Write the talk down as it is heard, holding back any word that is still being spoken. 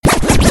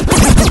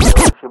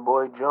your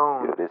boy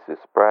Jones. Yo, this is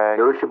Sprag.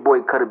 Yo, this your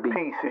boy Cutter B.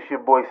 Peace, it's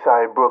your boy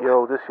Cy Brooks.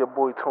 Yo, this your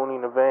boy Tony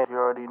Navan. You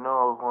already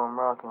know who I'm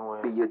rocking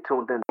with. You're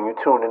tuned in. You're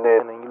tuning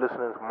in. And you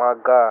listening to my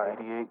guy,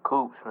 88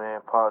 Coops,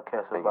 man.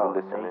 Podcast And about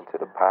you listening Nathan.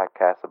 to the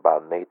podcast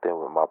about Nathan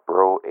with my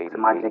bro, 88.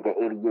 To my nigga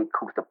 88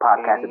 Coops, the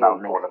podcast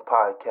about On Nathan. the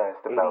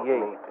podcast about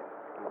 88. Nathan.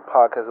 the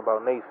podcast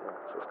about Nathan.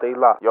 So stay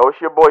locked. Yo, it's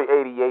your boy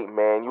 88,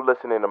 man. You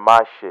listening to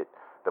my shit,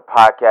 the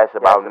podcast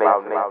about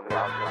Nathan.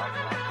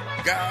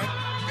 God,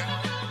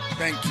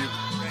 thank you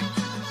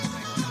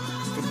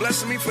for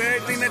blessing me for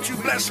everything that you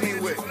blessed me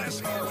with.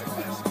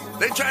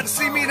 They tried to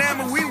see me down,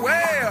 but we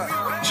were.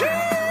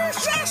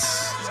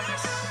 Jesus!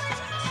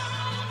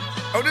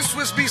 Oh, this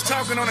Swiss Beats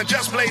talking on a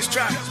Just Blaze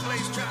track.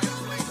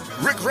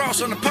 Rick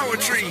Ross on the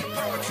poetry.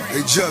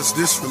 They just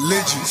this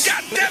religious.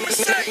 God damn it,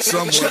 say.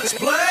 Somewhat. Just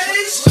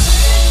Blaze.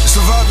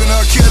 Surviving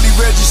R. Kelly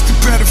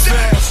registered better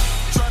fast.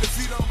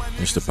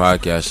 It's the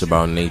podcast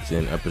about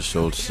Nathan,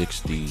 episode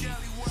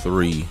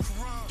 63.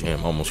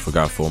 Damn, almost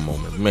forgot for a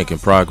moment. We're making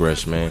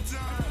progress, man.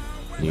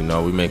 You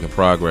know, we're making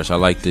progress. I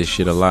like this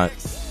shit a lot.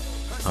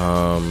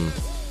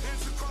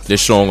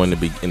 This song in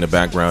the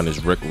background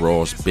is Rick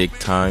Ross, Big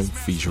Time,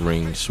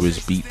 featuring Swizz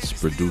Beatz,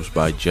 produced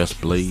by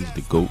Just Blaze, the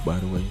GOAT, by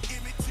the way.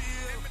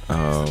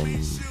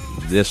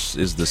 This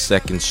is the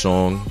second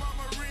song,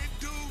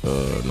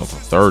 the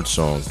third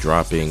song,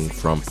 dropping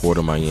from Port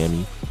of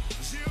Miami.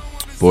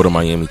 Port of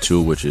Miami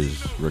 2, which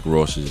is Rick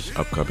Ross's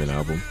upcoming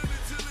album.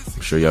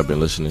 I'm sure y'all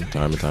been listening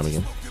time and time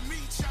again.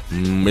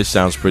 It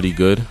sounds pretty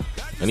good.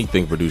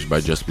 Anything produced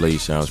by Just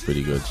Blaze sounds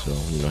pretty good. So,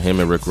 you know, him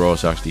and Rick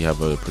Ross actually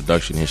have a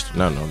production history.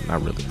 No,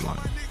 not really. I'm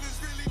lying.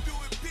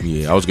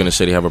 Yeah, I was going to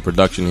say they have a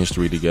production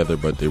history together,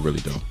 but they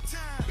really don't.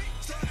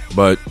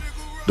 But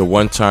the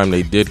one time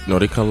they did,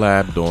 they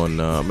collabed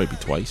on maybe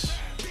twice.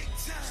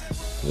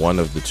 One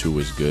of the two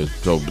is good.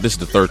 So this is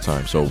the third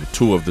time. So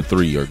two of the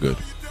three are good.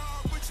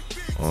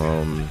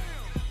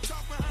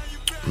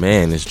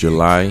 Man, it's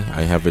July.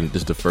 This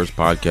is the first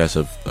podcast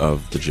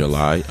of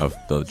July,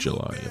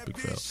 epic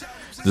fail. This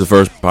is the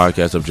first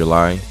podcast of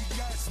July.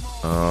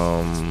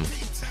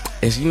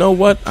 You know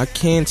what? I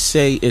can't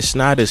say it's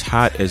not as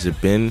hot as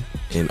it been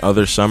in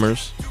other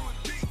summers.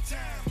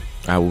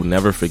 I will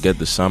never forget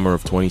the summer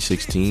of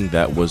 2016.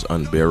 That was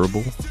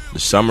unbearable.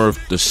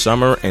 The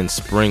summer and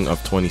spring of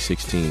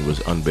 2016 was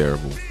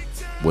unbearable.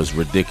 Was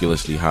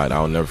ridiculously hot.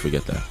 I'll never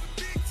forget that.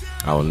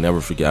 I'll never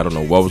forget. I don't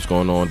know what was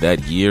going on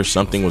that year.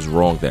 Something was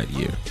wrong that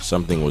year.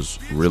 Something was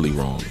really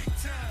wrong.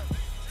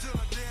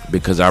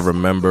 Because I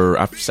remember,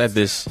 I've said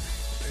this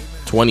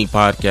 20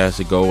 podcasts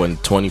ago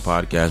and 20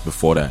 podcasts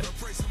before that.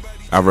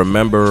 I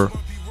remember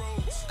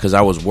because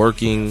I was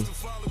working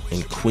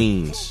in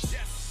Queens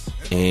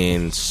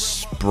in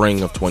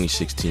spring of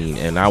 2016.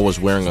 And I was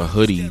wearing a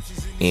hoodie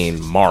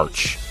in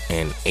March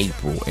and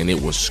April. And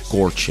it was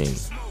scorching.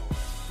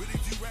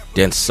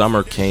 Then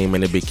summer came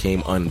and it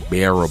became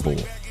unbearable.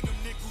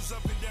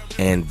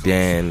 And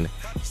then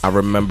I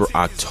remember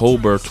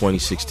October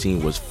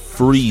 2016 was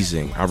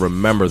freezing. I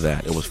remember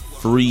that. It was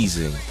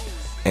freezing.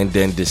 And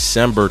then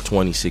December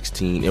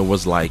 2016, it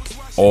was like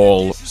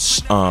all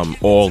sun,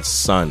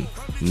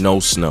 no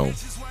snow.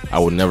 I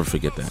will never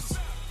forget that.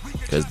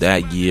 Because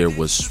that year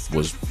was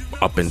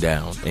up and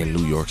down in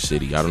New York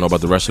City. I don't know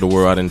about the rest of the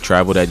world. I didn't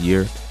travel that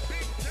year.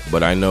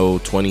 But I know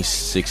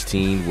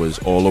 2016 was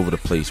all over the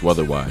place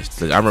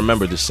weather-wise. I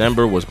remember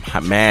December was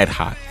mad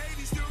hot,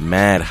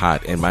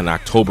 and by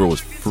October was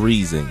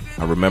freezing.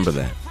 I remember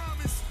that.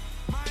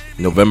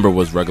 November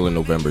was regular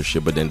November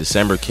shit, but then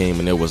December came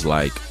and it was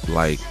like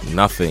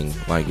nothing.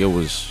 Like it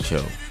was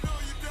chill.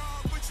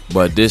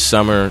 But this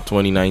summer,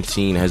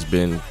 2019, it's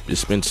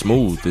been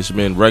smooth. It's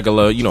been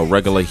regular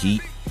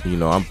heat.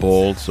 I'm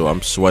bald, so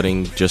I'm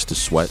sweating just to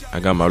sweat. I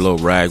got my little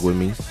rag with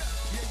me,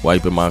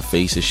 wiping my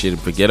face and shit.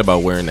 And forget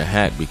about wearing a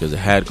hat because a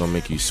hat gonna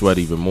make you sweat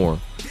even more.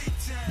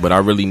 But I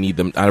really need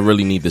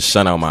the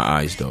sun out my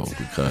eyes though,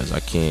 because I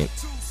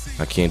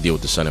can't deal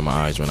with the sun in my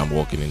eyes when I'm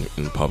walking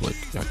in public.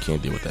 I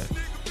can't deal with that.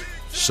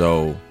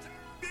 So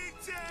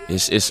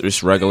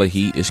it's regular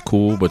heat. It's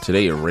cool, but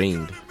today it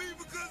rained.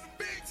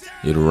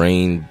 It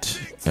rained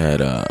at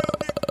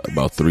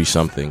about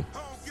 3-something.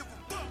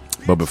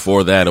 But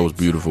before that, it was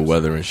beautiful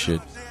weather and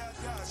shit.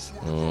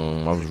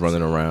 I was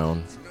running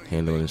around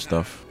handling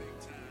stuff.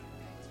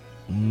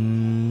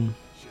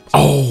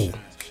 Oh,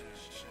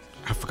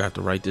 I forgot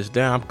to write this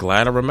down. I'm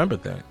glad I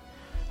remembered that.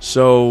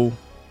 So,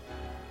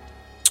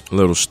 a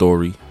little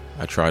story.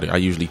 I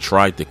usually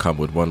try to come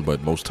with one,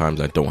 but most times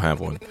I don't have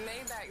one.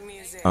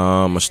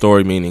 A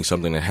story meaning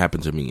something that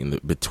happened to me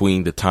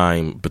between this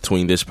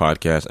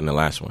podcast and the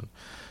last one.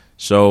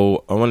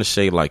 So, I want to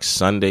say like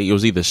Sunday. It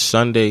was either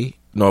Sunday.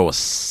 No, it was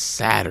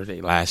Saturday.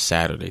 Last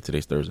Saturday.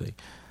 Today's Thursday.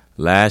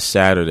 Last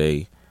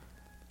Saturday,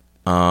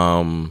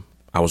 I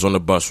was on the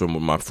bus with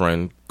my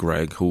friend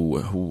Greg,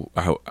 who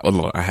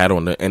I had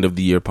on the end of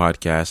the year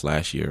podcast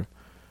last year.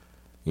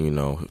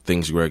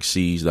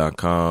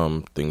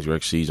 ThingsGregSees.com, Things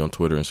Greg Sees on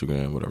Twitter,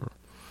 Instagram, whatever.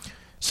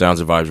 Sounds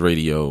and Vibes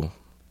Radio,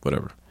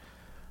 whatever.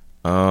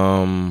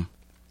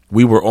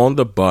 We were on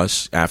the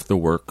bus after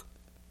work,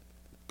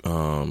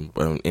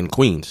 in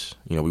Queens.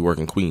 You know, we work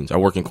in Queens. I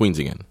work in Queens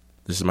again.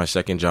 This is my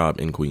second job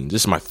in Queens.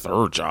 This is my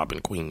third job in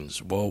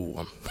Queens.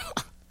 Whoa.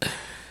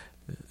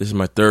 This is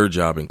my third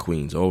job in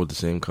Queens. All with the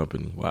same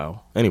company.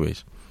 Wow.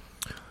 Anyways.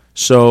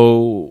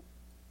 So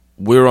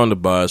we're on the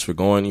bus. We're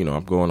going, you know,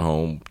 I'm going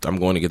home. I'm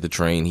going to get the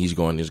train. He's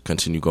going to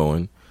continue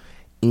going.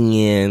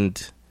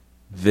 And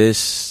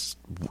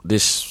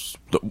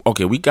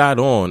okay, we got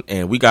on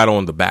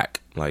the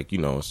back. Like, you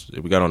know,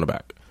 we got on the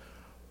back.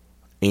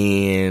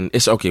 And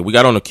it's okay. We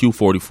got on the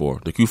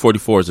Q44. The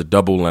Q44 is a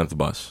double length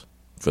bus.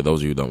 For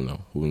those of you who don't know,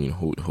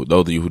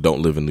 those of you who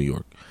don't live in New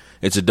York,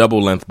 it's a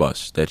double length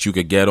bus that you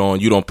could get on.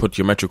 You don't put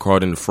your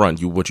MetroCard in the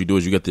front. What you do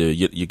is you get the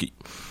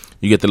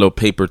little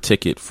paper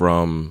ticket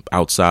from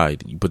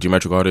outside. You put your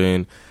MetroCard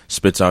in,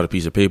 spits out a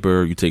piece of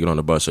paper. You take it on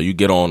the bus, so you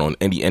get on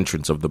any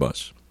entrance of the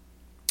bus.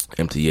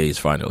 MTA is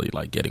finally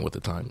like getting with the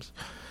times.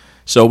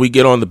 So we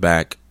get on the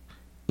back,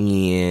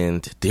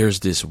 and there's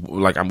this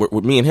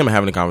me and him are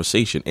having a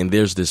conversation, and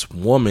there's this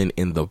woman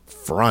in the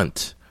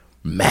front.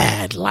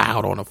 Mad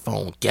loud on the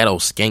phone. Ghetto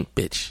skank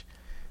bitch.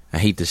 I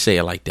hate to say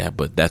it like that,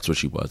 but that's what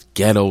she was.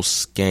 Ghetto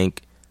skank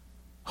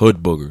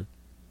hood booger.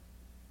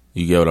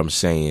 You get what I'm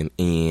saying?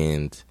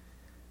 And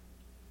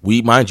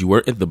we're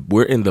in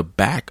the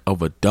back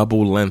of a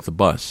double length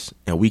bus,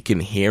 and we can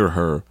hear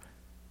her.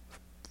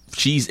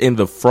 She's in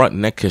the front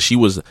neck because she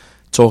was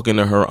talking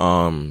to her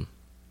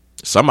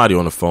somebody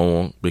on the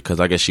phone,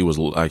 because I guess she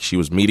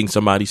was meeting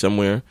somebody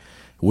somewhere.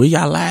 Where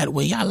y'all at?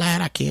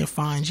 I can't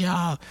find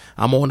y'all.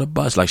 I'm on the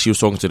bus. Like, she was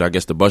talking to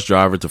the bus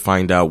driver to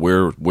find out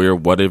where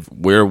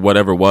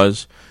whatever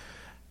was.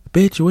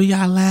 Bitch, where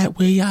y'all at?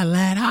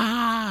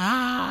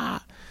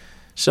 Ah.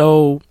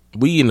 So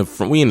we in the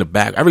front, we in the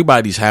back.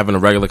 Everybody's having a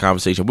regular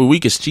conversation, but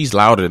she's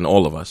louder than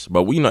all of us.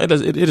 But we, you know, it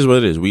is what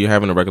it is. We're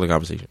having a regular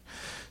conversation.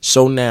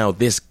 So now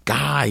this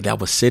guy that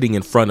was sitting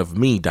in front of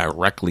me,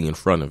 directly in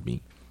front of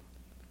me,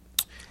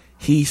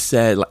 he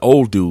said, like,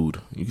 old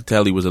dude, you can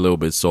tell he was a little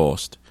bit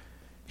sauced.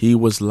 He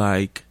was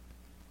like,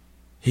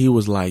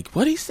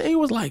 what'd he say? He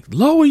was like,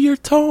 lower your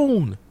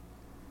tone.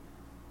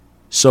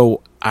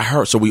 So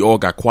we all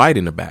got quiet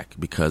in the back,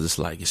 because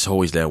it's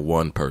always that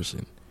one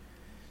person.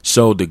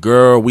 So the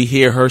girl, we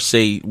hear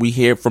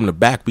from the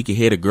back, we can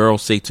hear the girl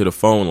say to the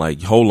phone,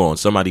 like, hold on,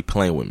 somebody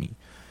playing with me.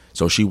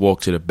 So she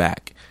walked to the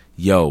back.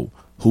 Yo,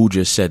 who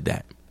just said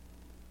that?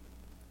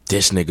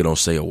 This nigga don't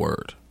say a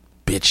word.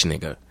 Bitch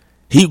nigga.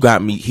 He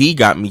got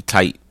me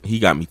tight.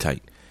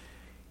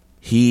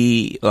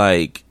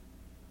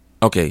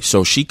 Okay,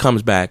 so she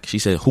comes back. She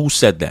said, who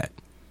said that?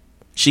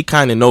 She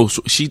kind of knows.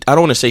 I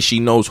don't want to say she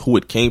knows who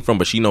it came from,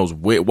 but she knows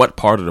what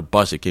part of the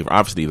bus it came from.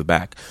 Obviously the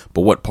back,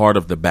 but what part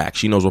of the back?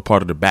 She knows what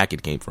part of the back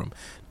it came from.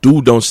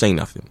 Dude don't say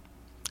nothing.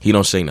 He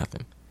don't say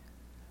nothing.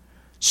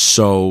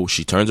 So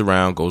she turns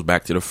around, goes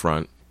back to the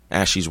front.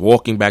 As she's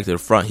walking back to the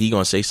front, he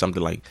gonna say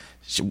something like,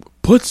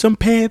 put some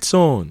pants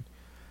on.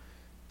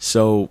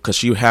 So, because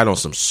she had on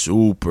some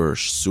super,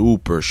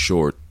 super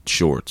short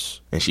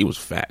shorts, and she was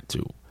fat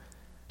too.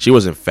 She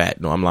wasn't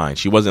fat. No, I'm lying.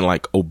 She wasn't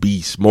like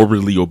obese,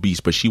 morbidly obese,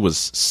 but she was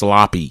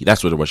sloppy.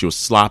 That's what it was. She was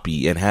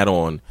sloppy and had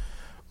on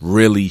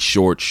really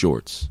short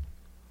shorts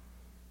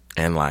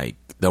and like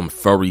them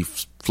furry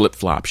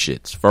flip-flop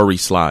shits, furry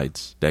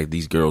slides that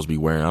these girls be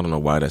wearing. I don't know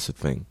why that's a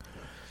thing.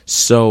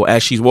 So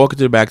as she's walking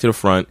to the back to the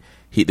front,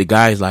 the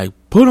guy's like,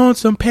 put on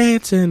some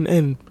pants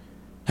and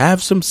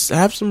have some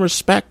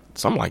respect,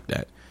 something like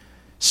that.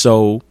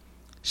 So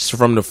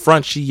from the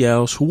front, she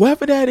yells,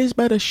 whoever that is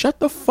better shut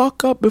the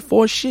fuck up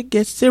before shit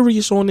gets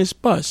serious on this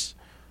bus.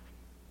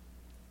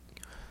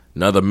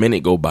 Another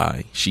minute go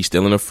by. She's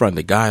still in the front.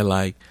 The guy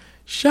like,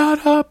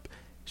 shut up,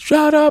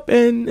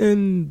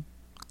 and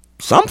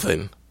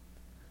something.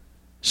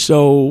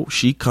 So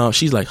she comes,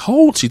 she's like,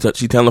 she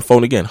telling the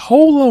phone again,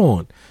 hold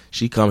on.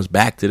 She comes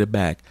back to the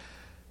back.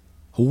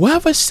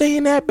 Whoever's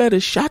saying that better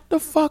shut the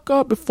fuck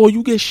up before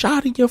you get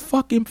shot in your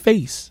fucking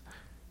face.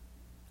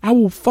 I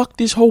will fuck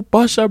this whole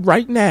bus up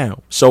right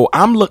now. So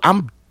I'm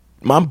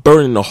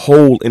burning a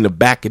hole in the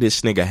back of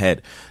this nigga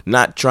head.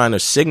 Not trying to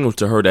signal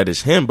to her that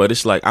it's him, but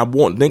it's like, I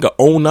want nigga,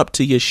 own up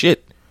to your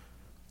shit.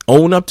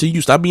 Own up to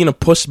you. Stop being a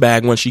puss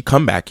bag when she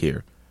come back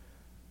here.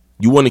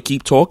 You want to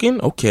keep talking?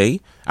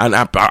 Okay. And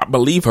I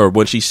believe her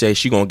when she says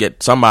she gonna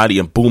get somebody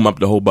and boom up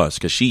the whole bus,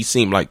 because she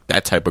seemed like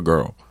that type of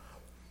girl.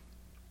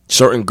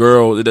 Certain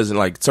girls, it doesn't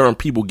like, certain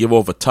people give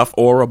off a tough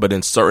aura, but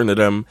then certain of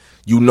them,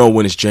 you know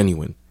when it's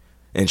genuine.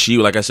 And she,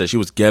 like I said, she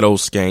was ghetto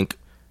skank,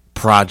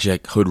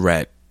 project hood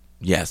rat.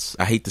 Yes,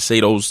 I hate to say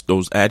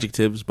those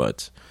adjectives,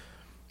 but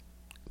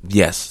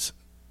yes,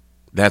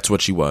 that's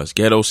what she was.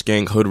 Ghetto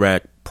skank, hood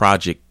rat,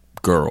 project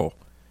girl.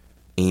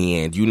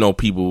 And you know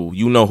people,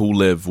 you know who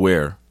live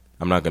where.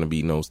 I'm not going to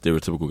be no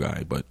stereotypical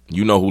guy, but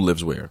you know who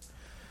lives where.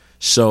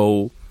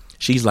 So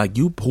she's like,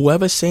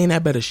 whoever's saying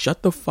that better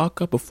shut the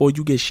fuck up before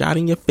you get shot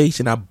in your face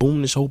and I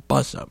boom this whole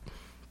bus up.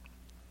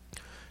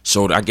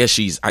 So I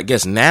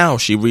guess now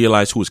she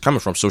realized who it's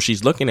coming from. So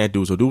she's looking at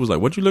dude. So dude was like,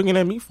 what you looking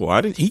at me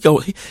for?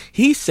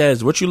 He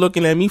says, what you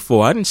looking at me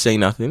for? I didn't say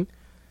nothing.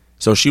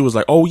 So she was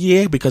like, oh,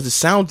 yeah, because it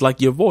sounds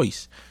like your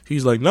voice.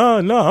 He's like, nah,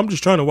 I'm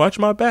just trying to watch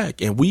my back.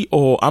 And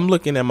I'm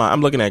looking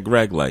at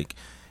Greg like,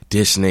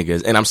 this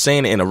nigga's, and I'm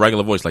saying it in a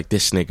regular voice, like,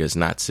 this nigga is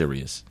not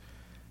serious.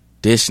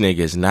 This nigga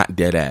is not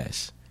dead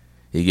ass.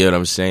 You get what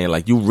I'm saying?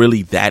 Like, you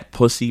really that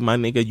pussy, my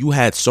nigga? You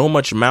had so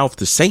much mouth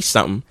to say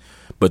something,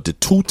 but the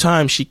 2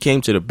 times she came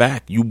to the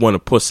back, you want to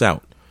puss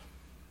out.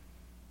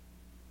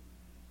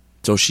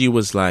 So she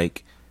was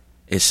like,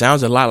 it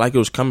sounds a lot like it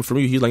was coming from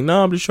you. He's like,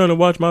 nah, I'm just trying to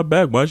watch my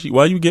back. Why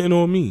you getting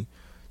on me?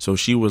 So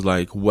she was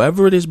like,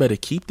 whoever it is better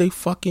keep their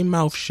fucking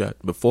mouth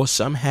shut before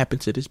something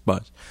happens to this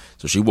bus.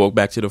 So she walked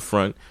back to the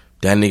front.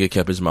 That nigga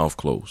kept his mouth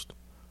closed.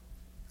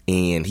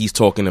 And he's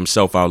talking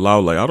himself out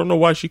loud like, I don't know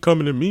why she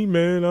coming to me,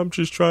 man. I'm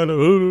just trying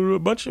to, a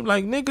bunch of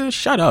like, nigga,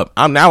 shut up.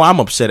 I'm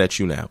upset at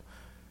you now.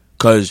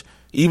 Because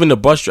even the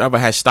bus driver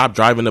had stopped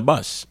driving the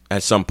bus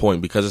at some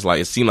point because it's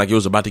like, it seemed like it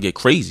was about to get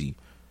crazy.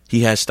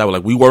 He had stopped,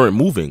 like, we weren't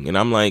moving. And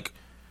I'm like,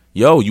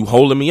 yo, you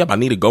holding me up. I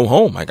need to go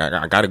home. I got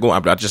to go.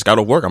 I just got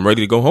to work. I'm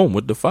ready to go home.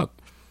 What the fuck?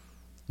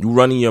 You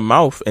running your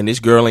mouth and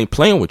this girl ain't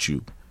playing with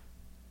you.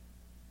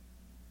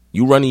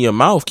 You running your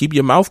mouth. Keep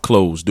your mouth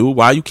closed, dude.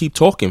 Why you keep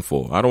talking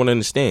for? I don't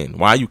understand.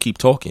 Why you keep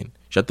talking?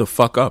 Shut the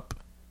fuck up.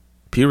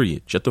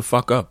 Period. Shut the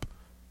fuck up.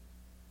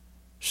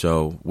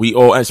 So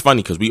it's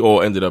funny because we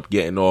all ended up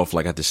getting off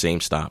like at the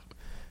same stop.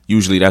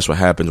 Usually that's what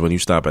happens when you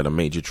stop at a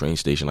major train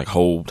station. Like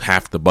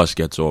half the bus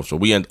gets off. So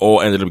we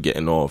all ended up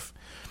getting off.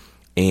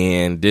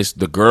 And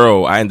the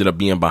girl, I ended up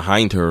being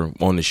behind her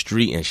on the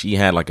street, and she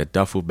had like a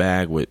duffel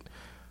bag with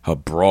her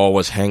bra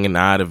was hanging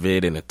out of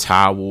it and a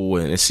towel,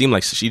 and it seemed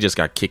like she just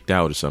got kicked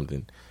out or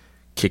something.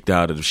 Kicked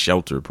out of the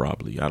shelter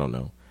probably, I don't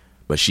know.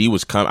 But she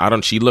was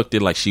she looked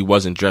it like she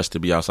wasn't dressed to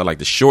be outside. Like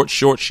the shorts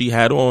she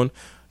had on,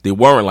 they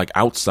weren't like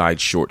outside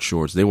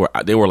shorts. They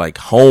were like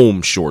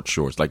home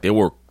shorts. Like they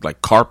were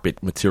like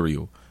carpet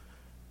material.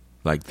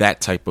 Like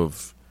that type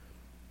of,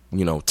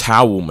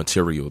 towel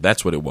material.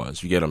 That's what it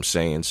was. You get what I'm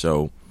saying?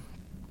 So,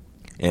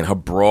 and her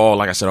bra,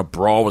 like I said, her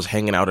bra was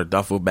hanging out, a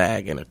duffel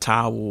bag and a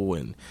towel,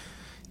 and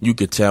you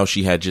could tell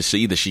she had just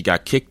either she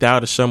got kicked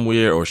out of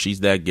somewhere or she's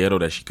that ghetto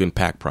that she couldn't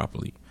pack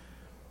properly.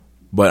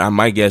 But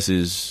my guess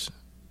is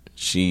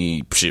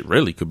she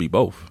really could be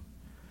both.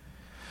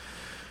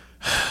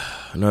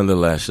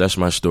 Nonetheless, that's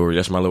my story.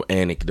 That's my little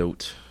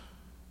anecdote.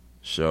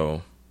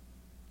 So,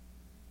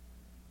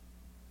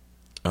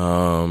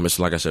 it's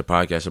like I said,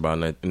 podcast about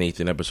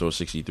Nathan, episode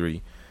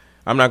 63.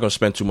 I'm not going to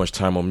spend too much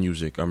time on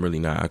music. I'm really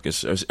not.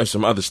 There's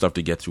some other stuff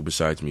to get to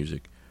besides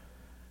music.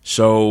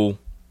 So,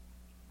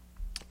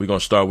 we're going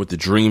to start with the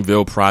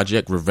Dreamville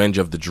Project, Revenge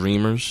of the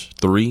Dreamers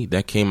 3.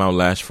 That came out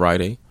last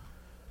Friday.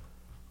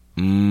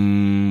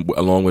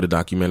 Along with a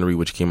documentary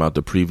which came out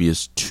the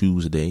previous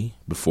Tuesday,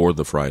 before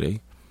the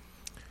Friday.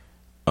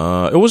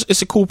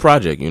 It's a cool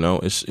project,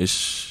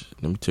 It's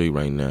let me tell you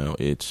right now,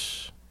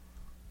 it's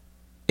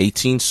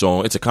 18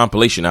 songs. It's a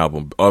compilation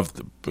album of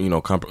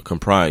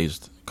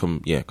comprised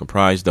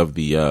of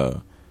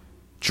the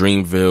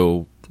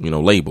Dreamville,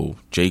 label.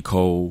 J.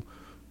 Cole,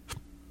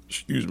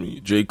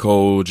 JID,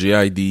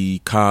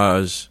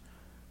 Kaz,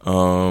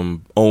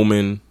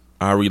 Omen,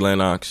 Ari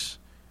Lennox,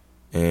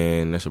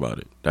 and that's about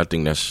it. I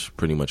think that's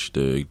pretty much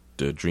the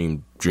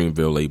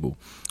Dreamville label.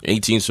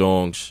 18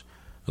 songs,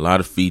 a lot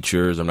of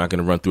features. I'm not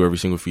going to run through every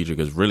single feature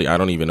because really I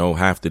don't even know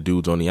half the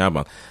dudes on the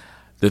album.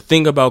 The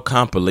thing about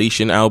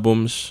compilation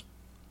albums,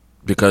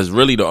 because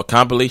really the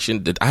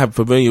compilation that I'm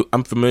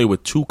familiar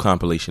with 2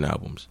 compilation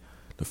albums.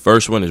 The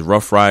first one is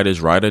Rough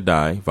Riders Ride or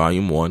Die,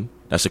 Volume 1.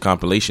 That's a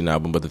compilation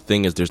album, but the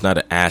thing is there's not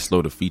an ass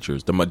load of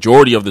features. The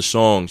majority of the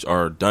songs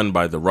are done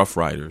by the Rough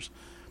Riders,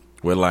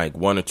 with like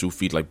 1 or 2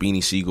 feet. Like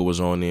Beanie Siegel was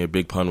on there,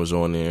 Big Pun was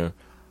on there.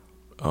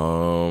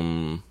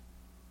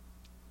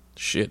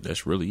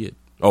 That's really it.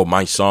 Oh,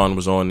 My Son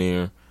was on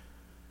there.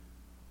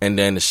 And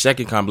then the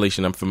second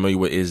compilation I'm familiar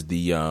with is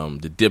the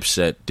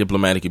Dipset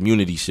Diplomatic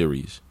Immunity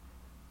series.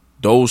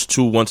 Those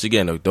 2, once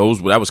again,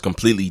 that was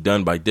completely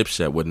done by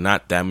Dipset with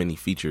not that many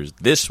features.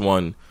 This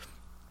one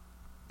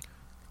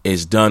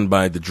is done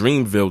by the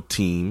Dreamville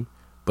team,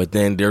 but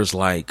then there's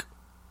like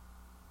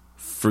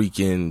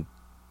freaking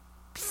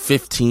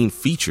 15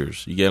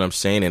 features. You get what I'm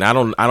saying? And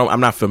I'm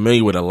not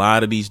familiar with a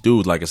lot of these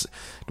dudes. Like,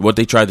 what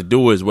they tried to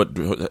do is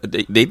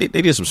they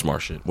did some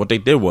smart shit. What they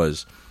did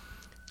was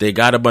they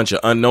got a bunch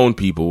of unknown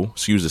people.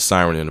 Excuse the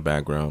siren in the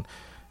background.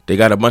 They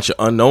got a bunch of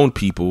unknown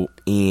people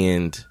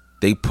and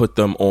they put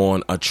them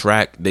on a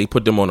track. They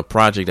put them on a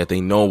project that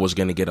they know was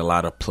going to get a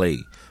lot of play,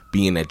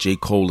 being that J.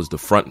 Cole is the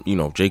front.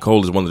 J.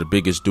 Cole is one of the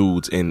biggest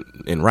dudes in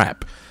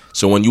rap.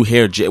 So when you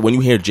hear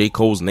J.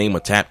 Cole's name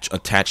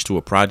attached to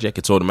a project,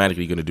 it's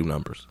automatically going to do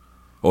numbers,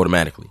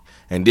 automatically.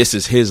 And this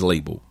is his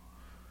label.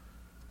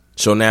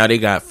 So now they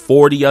got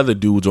 40 other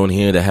dudes on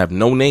here that have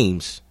no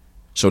names.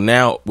 So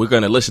now we're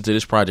going to listen to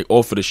this project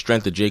all for the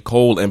strength of J.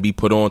 Cole and be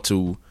put on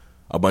to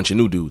a bunch of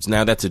new dudes.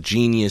 Now that's a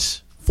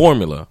genius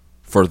formula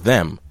for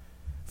them.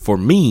 For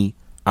me,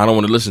 I don't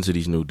want to listen to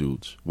these new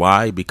dudes.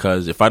 Why?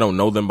 Because if I don't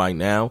know them by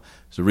now,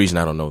 it's the reason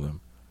I don't know them.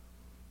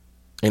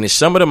 And it's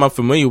some of them I'm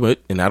familiar with,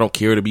 and I don't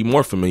care to be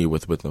more familiar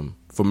with them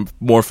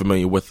more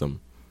familiar with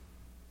them.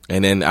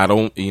 And then I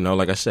don't,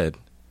 like I said,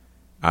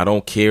 I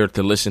don't care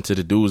to listen to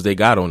the dudes they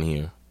got on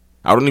here.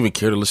 I don't even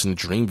care to listen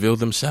to Dreamville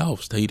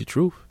themselves, tell you the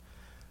truth.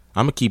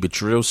 I'm going to keep it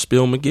Trill,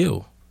 Spill,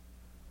 McGill.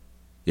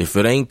 If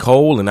it ain't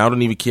Cole, and I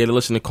don't even care to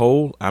listen to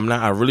Cole,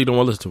 I really don't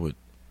want to listen to it.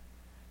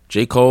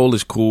 J. Cole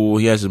is cool.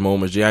 He has his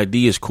moments.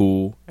 J.I.D. is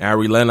cool.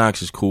 Ari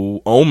Lennox is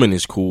cool. Omen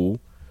is cool.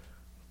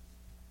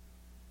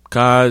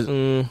 Cause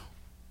the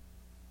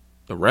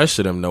rest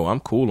of them, though, I'm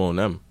cool on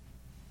them.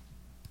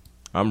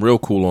 I'm real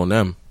cool on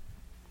them.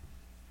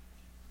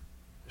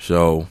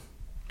 So,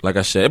 like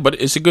I said, but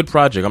it's a good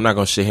project. I'm not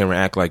going to sit here and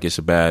act like it's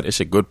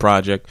a good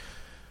project.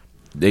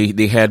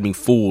 They had me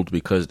fooled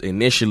because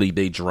initially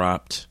they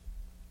dropped,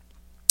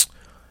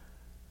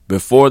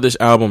 before this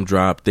album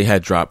dropped, they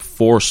had dropped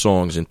 4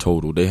 songs in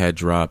total. They had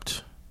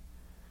dropped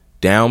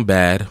Down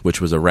Bad, which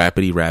was a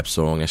rapidy rap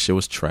song. That shit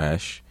was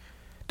trash.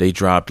 They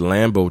dropped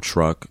Lambo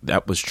Truck.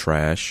 That was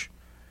trash.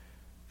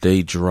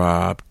 They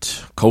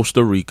dropped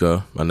Costa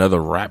Rica,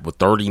 another rap with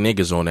 30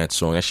 niggas on that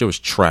song. That shit was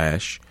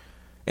trash.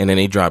 And then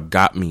they dropped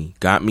Got Me.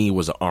 Got Me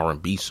was an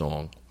R&B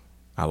song.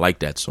 I like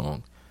that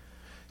song.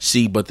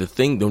 See, but the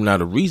thing, though, now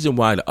the reason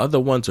why the other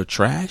ones are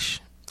trash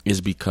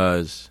is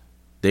because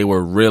they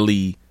were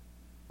really,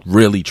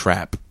 really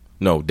trap.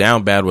 No,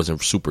 Down Bad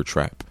wasn't super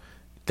trap.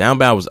 Down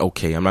Bad was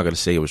okay. I'm not going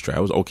to say it was trash.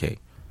 It was okay.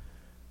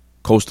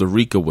 Costa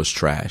Rica was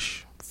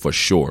trash, for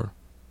sure.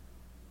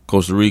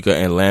 Costa Rica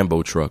and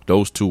Lambo Truck,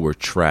 those two were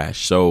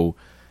trash. So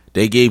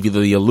they gave you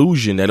the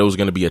illusion that it was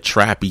going to be a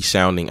trappy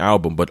sounding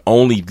album, but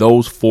only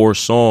those 4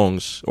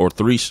 songs or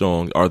 3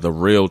 songs are the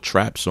real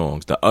trap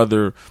songs. The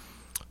other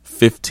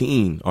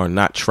 15 are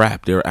not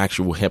trap. They're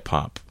actual hip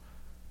hop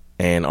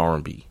and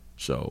R&B.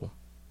 So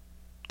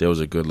there was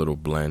a good little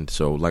blend.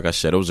 So like I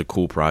said, it was a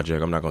cool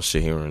project. I'm not going to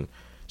sit here and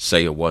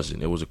say it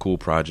wasn't. It was a cool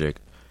project.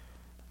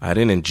 I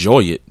didn't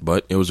enjoy it,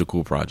 but it was a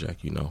cool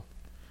project,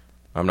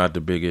 I'm not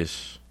the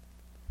biggest,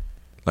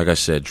 like I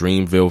said,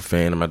 Dreamville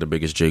fan. I'm not the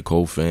biggest J.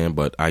 Cole fan,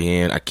 but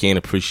I can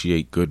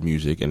appreciate good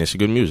music, and it's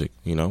good music,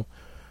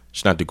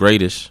 It's not the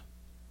greatest.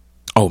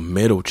 Oh,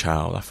 Middle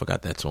Child. I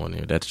forgot that's on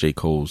there. That's J.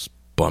 Cole's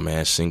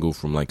bum-ass single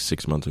from like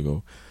 6 months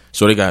ago.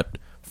 So they got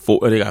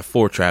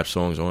 4 trap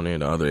songs on there,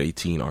 and the other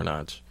 18 are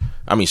not.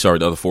 The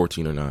other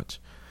 14 are not.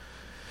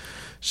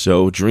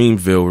 So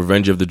Dreamville,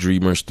 Revenge of the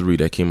Dreamers 3,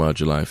 that came out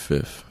July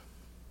 5th.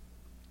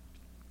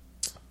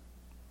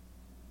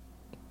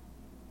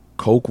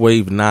 Coke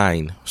Wave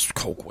 9.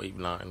 Coke Wave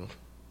 9.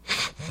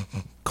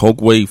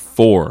 Coke Wave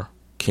 4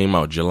 came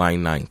out July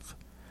 9th.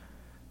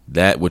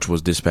 That, which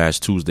was this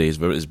past Tuesday, it's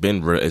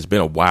been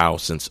a while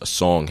since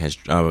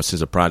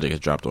a project has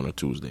dropped on a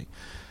Tuesday.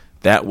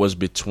 That was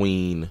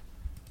between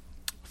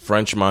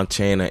French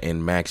Montana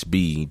and Max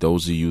B.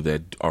 Those of you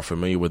that are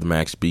familiar with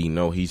Max B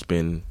know he's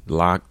been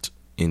locked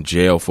in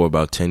jail for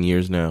about 10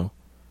 years now.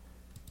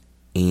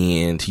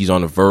 And he's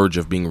on the verge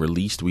of being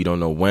released. We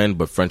don't know when,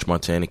 but French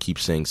Montana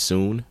keeps saying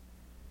soon.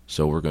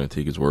 So we're going to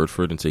take his word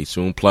for it and say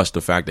soon. Plus the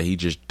fact that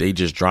they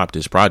just dropped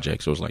his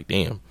project. So it's like,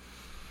 damn,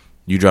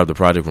 you dropped the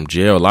project from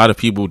jail. A lot of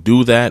people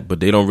do that, but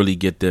they don't really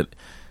get the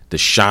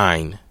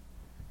shine.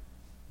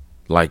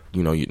 Like,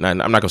 I'm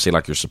not going to say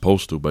like you're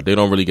supposed to, but they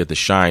don't really get the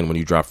shine when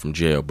you drop from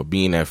jail. But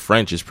being that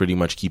French is pretty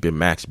much keeping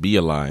Max B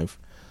alive.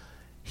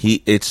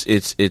 His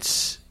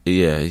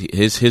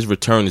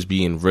return is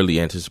being really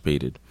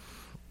anticipated.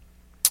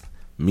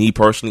 Me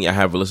personally, I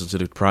haven't listened to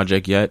the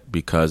project yet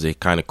because it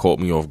kind of caught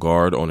me off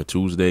guard on a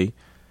Tuesday.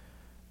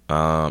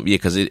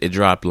 Because it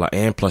dropped,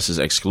 and plus it's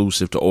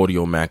exclusive to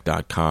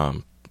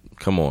audiomack.com.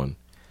 Come on,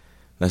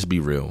 let's be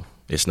real.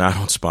 It's not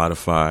on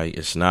Spotify.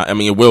 It's not.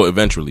 It will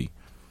eventually.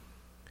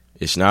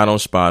 It's not on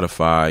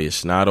Spotify.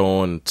 It's not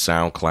on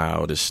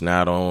SoundCloud. It's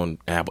not on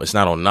Apple. It's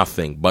not on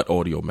nothing but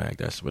Audiomack.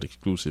 That's what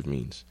exclusive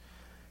means.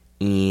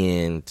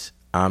 And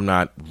I'm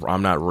not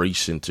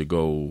racing to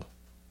go.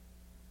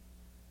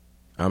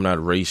 I'm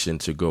not racing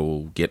to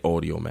go get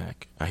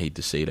Audiomack. I hate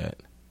to say that.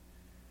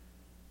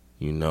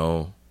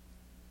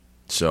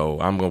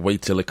 So I'm going to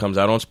wait till it comes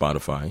out on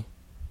Spotify.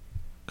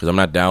 Because I'm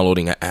not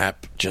downloading an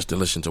app just to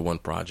listen to one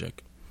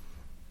project.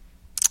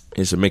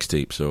 It's a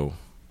mixtape, so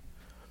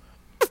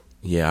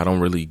yeah, I don't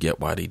really get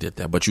why they did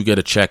that. But you get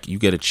a check. You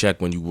get a check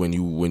when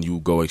you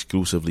go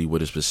exclusively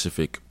with a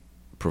specific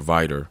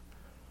provider.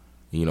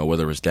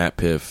 Whether it's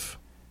DatPiff,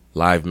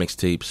 Live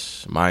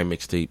Mixtapes, My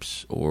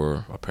Mixtapes,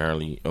 or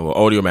apparently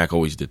Audiomack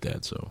always did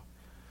that. So,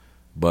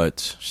 but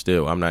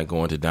still, I'm not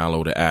going to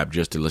download an app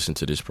just to listen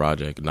to this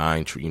project.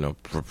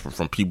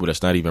 From people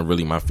that's not even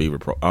really my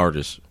favorite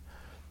artists.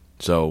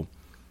 So,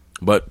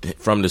 but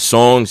from the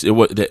songs,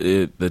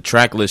 the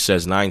track list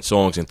says 9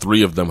 songs, and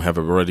 3 of them have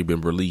already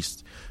been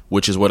released,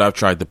 which is what I've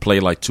tried to play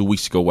like 2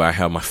 weeks ago, where I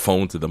held my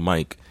phone to the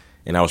mic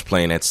and I was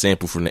playing that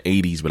sample from the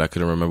 80s, but I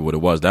couldn't remember what it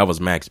was. That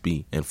was Max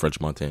B and French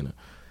Montana.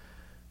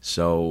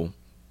 So,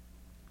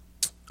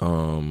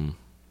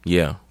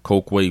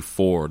 Coke Wave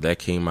 4, that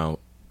came out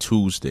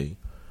Tuesday.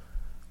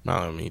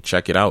 Now,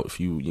 check it out if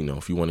you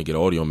want to get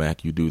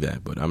Audiomack, you do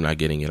that. But I'm not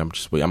getting it. I'm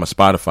a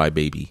Spotify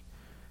baby,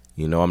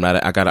 You know,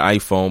 I got an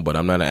iPhone, but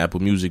I'm not an Apple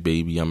Music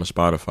baby. I'm a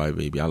Spotify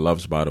baby. I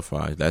love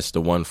Spotify. That's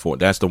the one for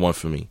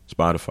me.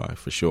 Spotify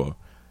for sure.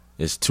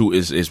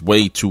 It's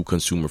way too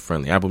consumer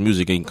friendly. Apple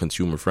Music ain't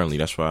consumer friendly.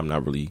 That's why I'm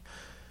not really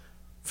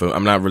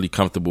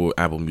comfortable with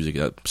Apple Music.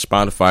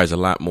 Spotify is a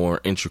lot more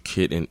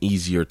intricate and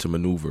easier to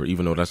maneuver,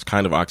 even though that's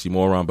kind of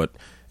oxymoron, but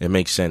it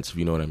makes sense if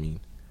you know what I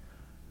mean.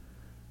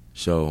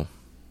 So,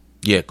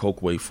 yeah,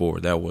 Coke Way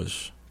 4. That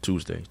was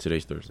Tuesday.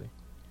 Today's Thursday.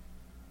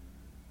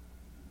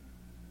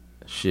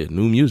 Shit,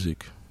 new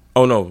music.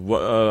 Oh,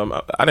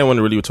 no. I didn't want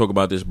to really talk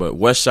about this, but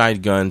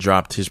Westside Gunn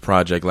dropped his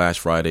project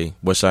last Friday.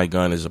 Westside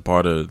Gunn is a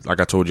part of,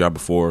 like I told y'all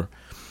before,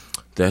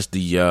 that's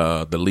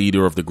the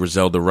leader of the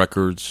Griselda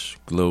Records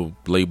little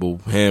label.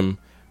 Him,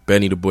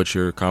 Benny the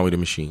Butcher, Conway the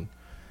Machine.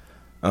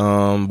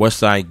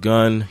 Westside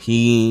Gunn,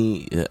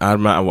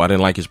 I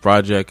didn't like his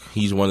project.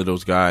 He's one of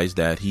those guys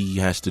that he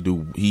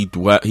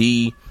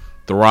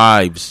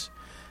thrives.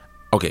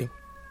 Okay,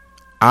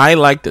 I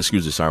like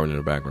excuse the siren in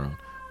the background.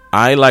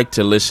 I like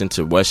to listen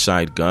to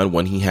Westside Gunn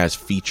when he has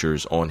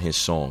features on his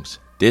songs.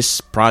 This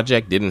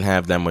project didn't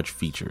have that much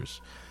features.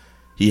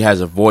 He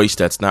has a voice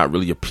that's not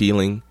really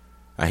appealing.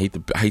 I hate to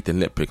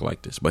nitpick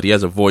like this, but he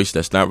has a voice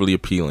that's not really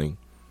appealing.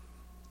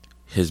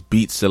 His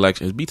beat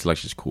selection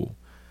is cool.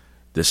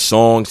 The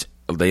songs,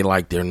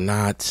 they're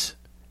not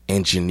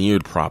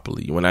engineered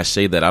properly. When I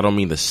say that, I don't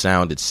mean the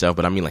sound itself,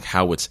 but I mean like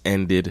how it's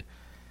ended,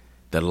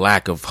 the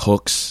lack of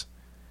hooks,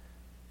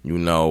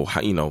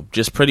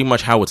 just pretty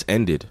much how it's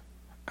ended.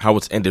 How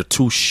it's ended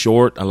too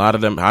short. A lot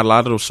of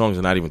those songs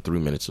are not even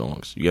 3-minute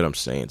songs. You get what I'm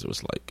saying? So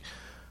it's like,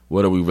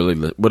 what are we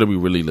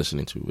really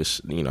listening to? It's,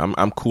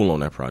 I'm cool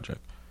on that project.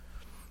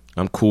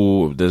 I'm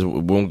cool. It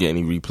won't get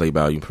any replay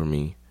value from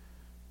me.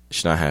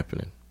 It's not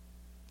happening.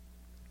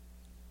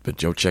 But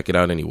Joe, check it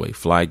out anyway.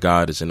 Fly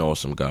God is an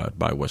Awesome God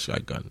by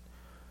Westside Gunn.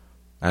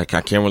 I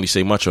can't really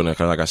say much on that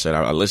because, like I said,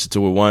 I listened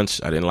to it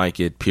once. I didn't like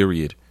it.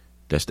 Period.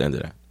 That's the end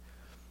of that.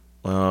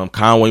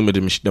 Conway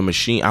the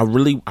Machine. I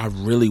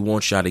really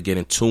want y'all to get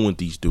in tune with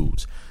these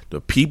dudes.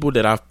 The people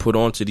that I've put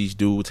onto these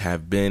dudes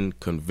have been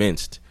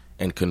convinced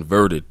and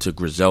converted to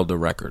Griselda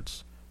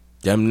Records.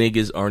 Them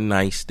niggas are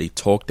nice. They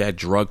talk that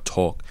drug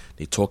talk.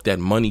 They talk that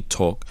money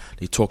talk.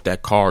 They talk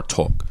that car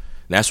talk.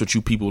 And that's what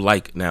you people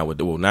like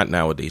nowadays. Well, not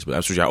nowadays, but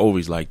that's what y'all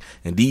always like.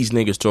 And these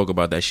niggas talk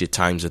about that shit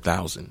times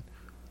 1,000.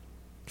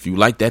 If you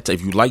like that,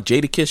 if you like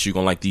Jadakiss, you're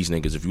gonna like these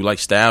niggas. If you like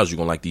Styles, you're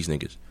gonna like these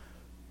niggas.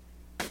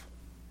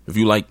 If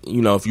you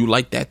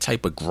like that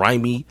type of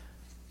grimy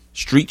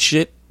street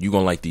shit, you're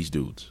gonna like these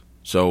dudes.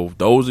 So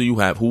those of you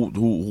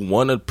who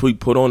want to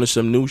put on to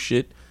some new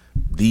shit,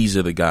 these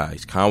are the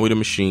guys. Conway the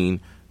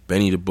Machine,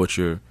 Benny the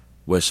Butcher,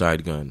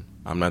 Westside Gunn.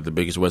 I'm not the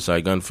biggest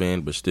Westside Gunn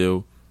fan, but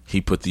still, he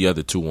put the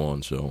other two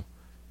on, so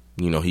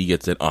he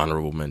gets that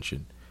honorable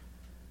mention.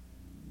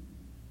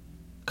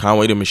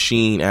 Conway the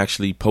Machine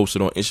actually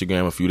posted on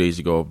Instagram a few days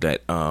ago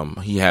that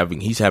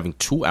he's having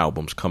 2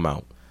 albums come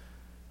out.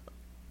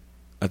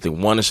 I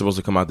think one is supposed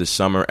to come out this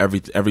summer.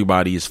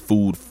 Everybody is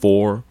Food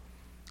 4,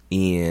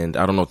 and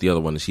I don't know what the other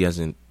one is. He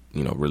hasn't,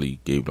 really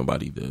gave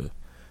nobody the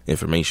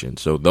information.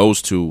 So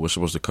those 2 were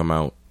supposed to come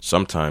out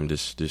sometime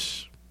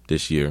this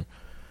year.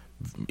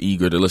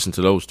 Eager to listen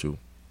to those 2.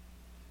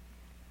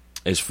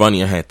 It's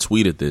funny, I had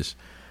tweeted this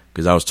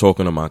because I was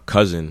talking to my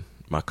cousin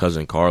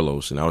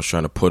Carlos, and I was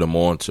trying to put him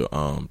on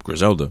to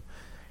Griselda.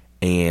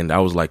 And I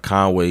was like,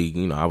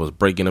 Conway, I was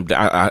breaking him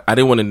down. I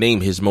didn't want to name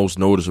his most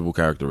noticeable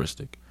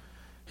characteristic.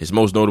 His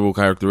most notable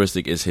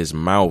characteristic is his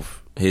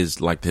mouth.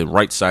 The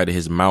right side of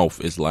his mouth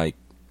is like,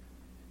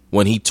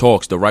 when he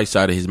talks, the right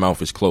side of his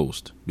mouth is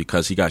closed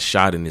because he got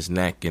shot in his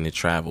neck and it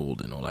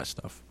traveled and all that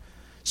stuff.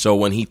 So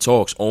when he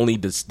talks, only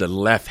the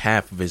left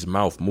half of his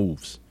mouth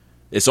moves.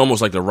 It's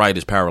almost like the right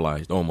is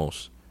paralyzed,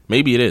 almost.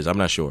 Maybe it is. I'm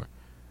not sure.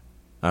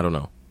 I don't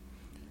know.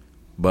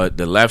 But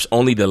the left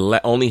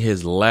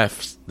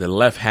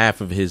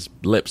half of his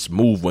lips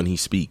move when he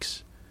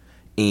speaks.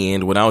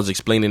 And when I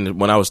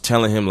was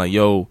telling him like,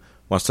 yo.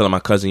 I was telling my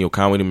cousin,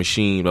 Conway the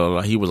Machine, blah, blah,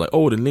 blah, he was like,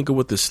 oh, the nigga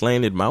with the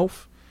slanted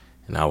mouth?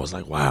 And I was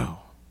like,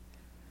 wow.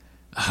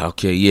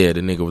 Okay, yeah,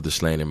 the nigga with the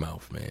slanted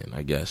mouth, man,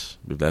 I guess,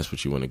 if that's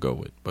what you want to go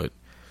with. But,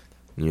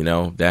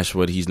 that's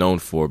what he's known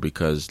for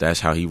because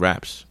that's how he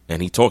raps.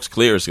 And he talks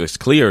clear. It's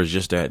clear. It's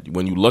just that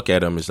when you look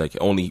at him, it's like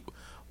only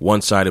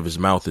one side of his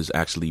mouth is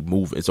actually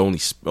moving. It's only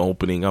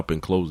opening up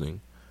and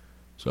closing.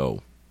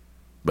 So,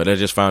 but I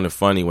just found it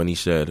funny when he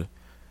said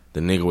the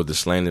nigga with the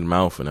slanted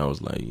mouth. And I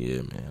was like,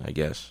 yeah, man, I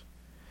guess.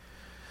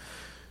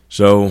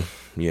 So,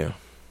 yeah.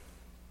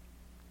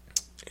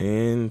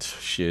 And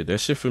shit,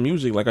 that's it for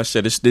music. Like I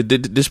said, this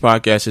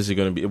podcast isn't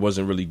going to be, it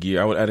wasn't really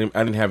geared. I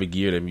didn't have it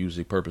geared at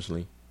music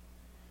purposely.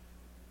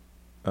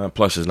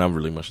 Plus, there's not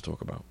really much to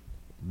talk about.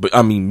 But,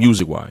 I mean,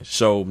 music-wise.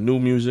 So, new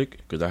music,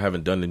 because I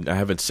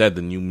haven't said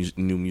the new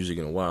music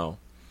in a while.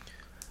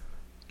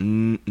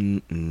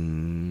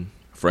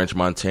 French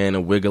Montana,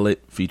 Wiggle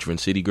It, featuring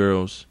City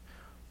Girls.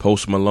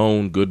 Post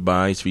Malone,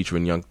 Goodbyes,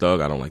 featuring Young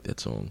Thug. I don't like that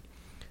song.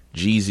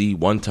 Jeezy,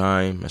 One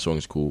Time, that song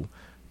is cool.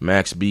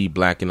 Max B,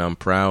 Black and I'm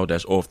Proud.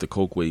 That's off the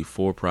Coke Wave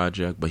 4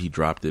 project, but he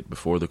dropped it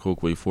before the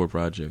Coke Wave 4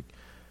 project.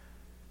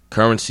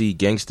 Currency,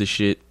 Gangsta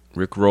Shit.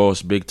 Rick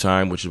Ross, Big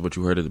Time, which is what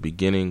you heard at the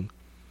beginning.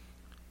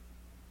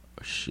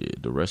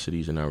 Shit, the rest of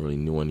these are not really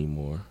new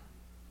anymore.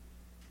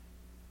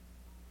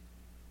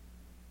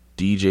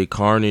 DJ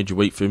Carnage,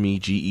 Wait For Me,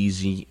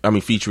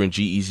 featuring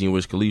G-Eazy and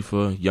Wiz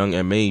Khalifa. Young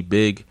M.A.,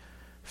 Big,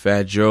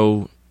 Fat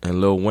Joe,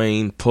 and Lil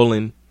Wayne,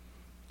 Pullin'.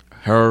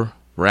 Her,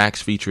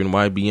 Rax featuring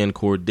YBN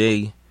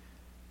Corday.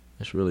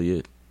 That's really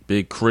it.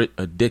 Big Crit,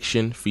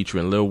 Addiction,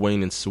 featuring Lil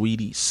Wayne and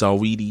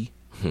Saweetie.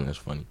 That's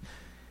funny.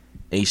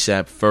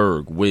 ASAP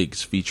Ferg,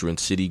 Wigs, featuring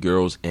City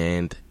Girls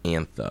and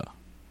Antha.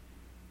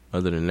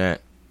 Other than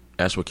that,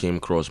 that's what came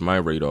across my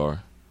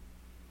radar.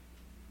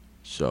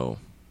 So,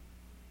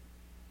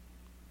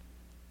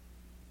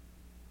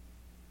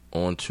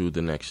 on to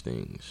the next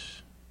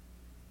things.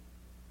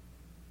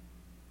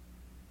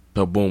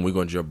 So, boom, we're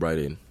going to jump right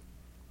in.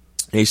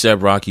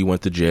 ASAP Rocky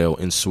went to jail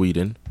in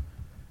Sweden.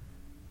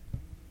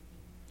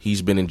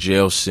 He's been in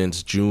jail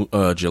since July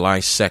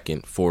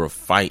 2nd for a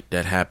fight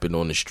that happened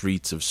on the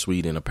streets of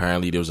Sweden.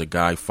 Apparently, there was a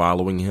guy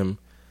following him,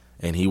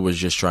 and he was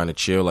just trying to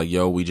chill. Like,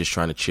 yo, we just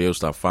trying to chill,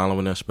 stop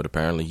following us. But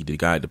apparently, the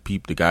guy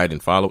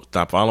didn't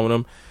stop following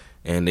him,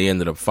 and they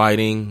ended up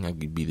fighting. I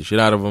beat the shit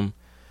out of him.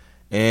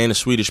 And the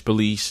Swedish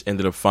police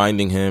ended up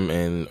finding him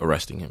and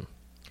arresting him.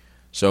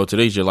 So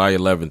today's July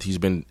 11th. He's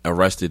been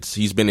arrested.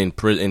 He's been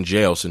in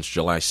jail since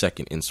July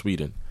 2nd in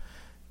Sweden.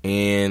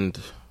 And,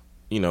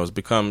 it's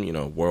become,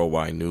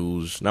 worldwide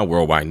news. Not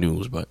worldwide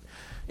news, but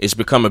it's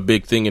become a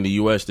big thing in the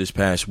U.S. this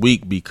past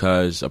week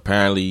because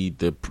apparently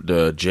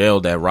the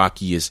jail that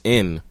Rocky is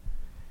in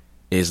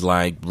is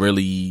like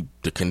really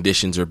the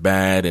conditions are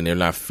bad and they're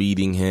not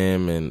feeding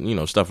him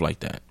and, stuff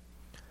like that.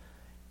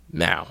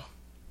 Now,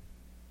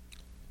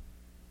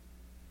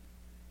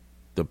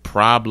 the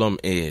problem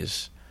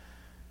is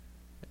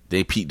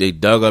they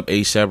dug up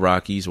A$AP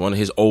Rocky's, one of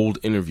his old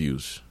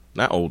interviews.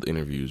 Not old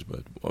interviews,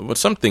 but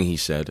something he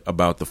said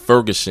about the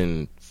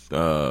Ferguson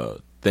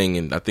thing,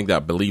 and I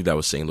believe that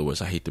was St. Louis.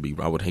 I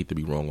would hate to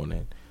be wrong on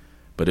that.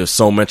 But there's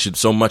so much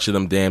of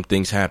them damn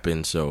things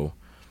happen, so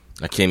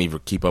I can't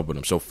even keep up with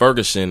them. So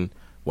Ferguson,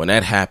 when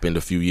that happened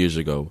a few years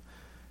ago,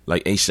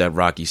 like A$AP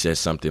Rocky said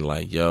something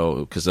like,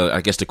 yo, because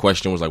I guess the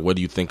question was like, what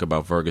do you think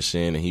about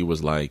Ferguson? And he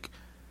was like,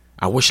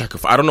 I wish I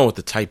could. I don't know what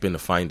to type in to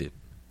find it.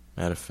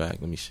 Matter of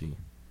fact, let me see.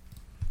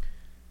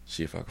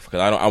 See if I can. Because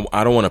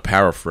I don't want to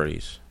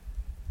paraphrase.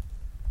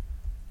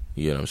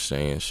 You know what I'm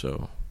saying?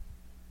 So,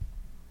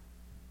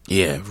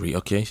 yeah.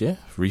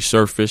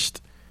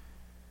 Resurfaced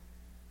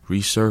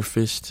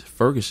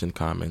Ferguson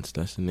comments.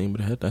 That's the name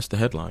of that's the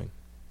headline.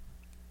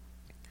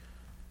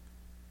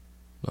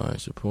 Line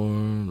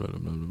support. Blah blah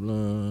blah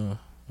blah.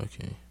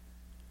 Okay.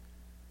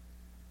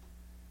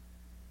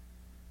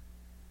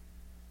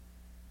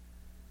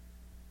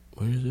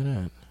 Where is it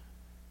at?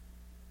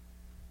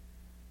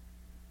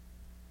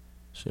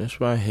 See, that's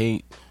why I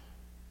hate.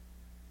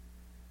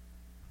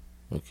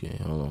 Okay,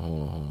 hold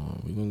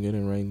on. We're gonna get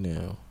it right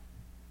now.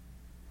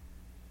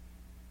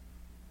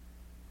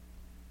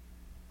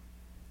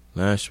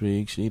 Last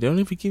week, see, they don't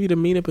even give you the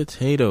meat and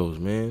potatoes,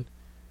 man.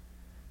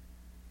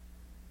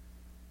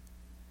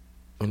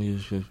 When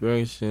he's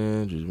very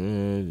sad,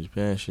 just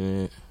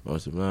passionate,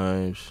 most of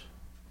lives.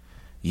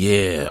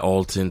 Yeah,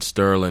 Alton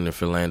Sterling and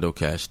Philando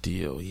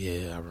Castile.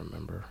 Yeah, I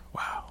remember.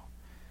 Wow.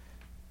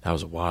 That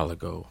was a while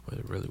ago, but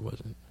it really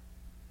wasn't.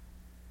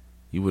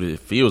 It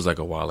feels like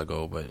a while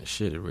ago, but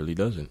shit, it really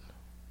doesn't.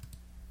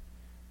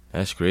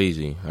 That's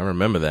crazy. I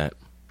remember that.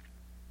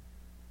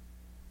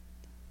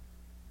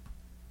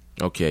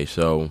 Okay,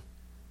 so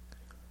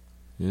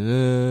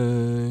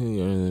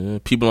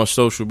people on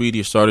social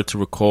media started to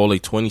recall a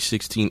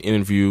 2016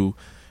 interview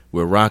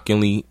where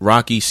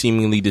Rocky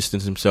seemingly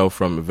distanced himself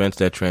from events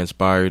that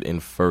transpired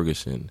in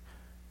Ferguson,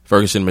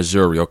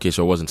 Missouri. Okay,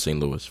 so it wasn't St.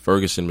 Louis.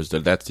 Ferguson,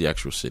 Missouri. That's the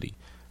actual city.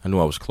 I knew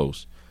I was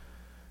close.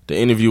 The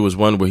interview was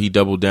one where he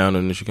doubled down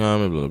on the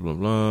comment, blah, blah,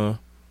 blah.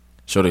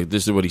 So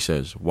this is what he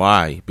says.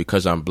 Why?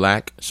 Because I'm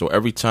black. So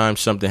every time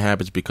something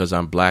happens because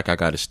I'm black, I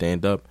got to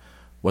stand up.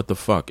 What the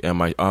fuck am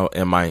I?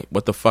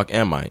 What the fuck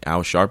am I?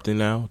 Al Sharpton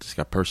now? This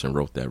person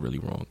wrote that really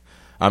wrong.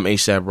 I'm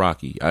A$AP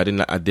Rocky. I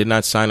did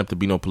not sign up to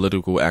be no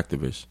political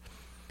activist.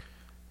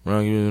 I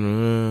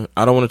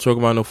don't want to talk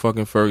about no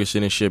fucking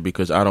Ferguson and shit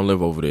because I don't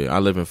live over there. I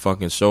live in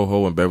fucking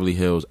Soho and Beverly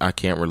Hills. I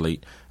can't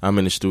relate. I'm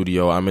in the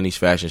studio. I'm in these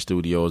fashion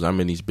studios. I'm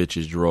in these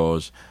bitches'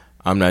 drawers.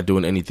 I'm not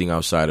doing anything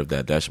outside of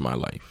that. That's my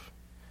life.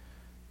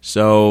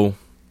 So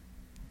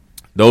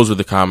those were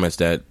the comments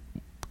that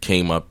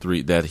came up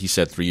that he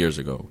said 3 years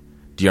ago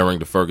during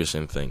the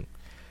Ferguson thing.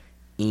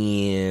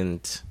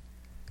 And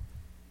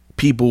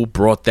people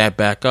brought that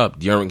back up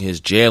during his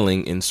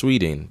jailing in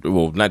Sweden.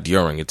 Well, not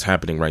during. It's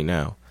happening right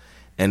now.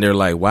 And they're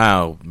like,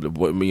 wow,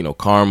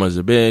 karma's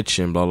a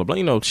bitch and blah, blah,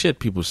 blah. Shit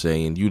people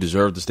say. And you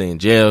deserve to stay in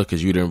jail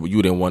because you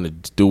didn't want to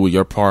do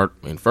your part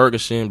in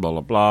Ferguson, blah,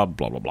 blah, blah,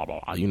 blah, blah, blah,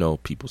 blah.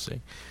 People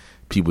say.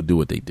 People do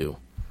what they do.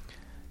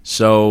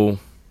 So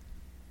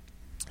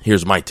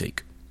here's my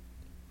take.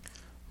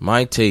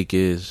 My take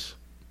is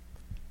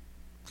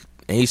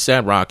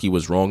ASAP Rocky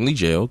was wrongly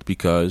jailed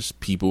because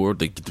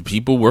the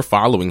people were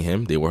following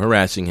him. They were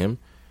harassing him.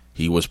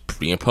 He was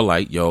being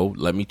polite. Yo,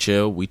 let me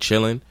chill. We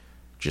chilling.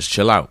 Just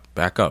chill out.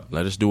 Back up.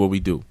 Let us do what we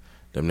do.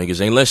 Them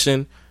niggas ain't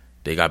listen.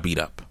 They got beat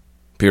up.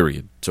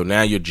 Period. So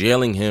now you're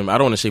jailing him. I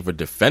don't want to say for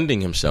defending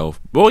himself.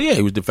 Well, yeah,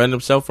 he was defending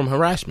himself from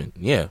harassment.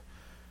 Yeah.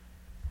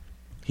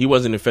 He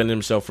wasn't defending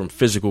himself from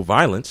physical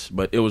violence,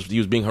 but he was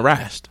being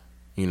harassed,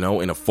 in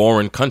a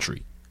foreign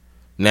country.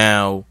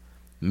 Now,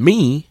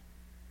 me,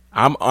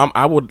 I'm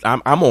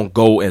on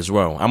go as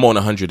well. I'm on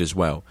 100 as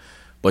well.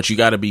 But you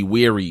got to be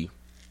wary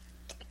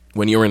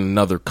when you're in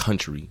another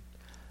country.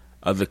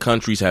 Other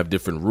countries have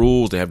different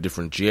rules. They have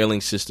different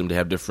jailing system. They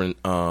have different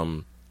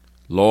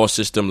law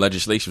system,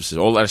 legislation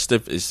system. All that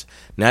stuff is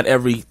not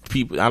every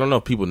people. I don't know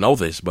if people know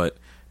this, but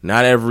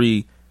not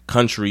every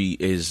country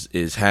has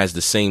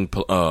the same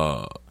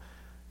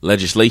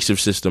legislative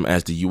system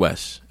as the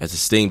U.S. Has the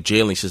same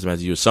jailing system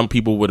as the U.S. Some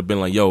people would have been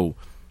like, yo.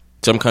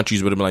 Some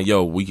countries would have been like,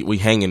 yo, we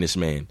hanging this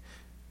man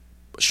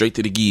straight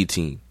to the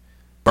guillotine,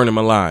 burn him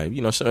alive.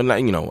 So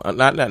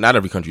not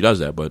every country does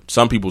that, but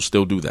some people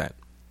still do that.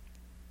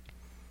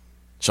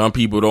 Some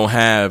people don't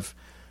have.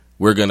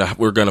 We're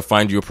gonna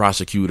find you a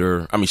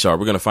prosecutor.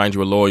 We're gonna find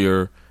you a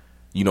lawyer,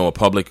 a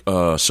public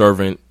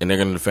servant, and they're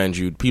gonna defend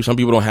you. Some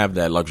people don't have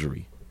that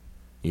luxury,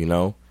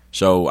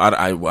 So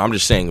I'm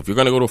just saying, if you're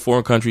gonna go to a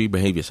foreign country,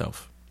 behave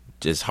yourself,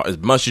 just as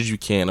much as you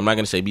can. I'm not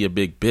gonna say be a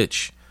big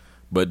bitch,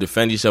 but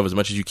defend yourself as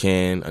much as you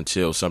can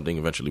until something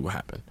eventually will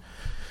happen.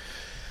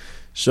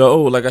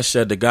 So, like I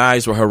said, the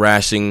guys were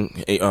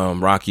harassing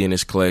Rocky and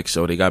his clique,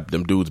 so they got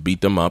them dudes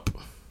beat them up.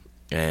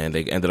 And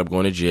they ended up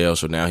going to jail.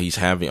 So now he's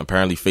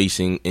apparently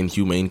facing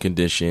inhumane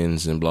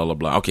conditions and blah, blah,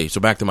 blah. Okay, so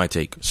back to my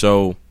take.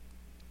 So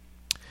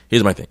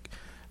here's my thing.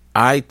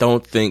 I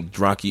don't think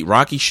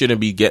Rocky shouldn't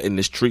be getting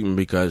this treatment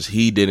because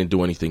he didn't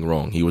do anything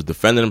wrong. He was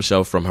defending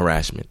himself from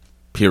harassment,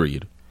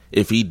 period.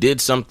 If he did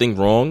something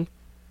wrong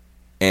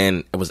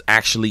and it was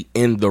actually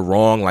in the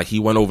wrong, like he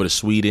went over to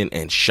Sweden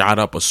and shot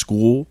up a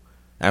school,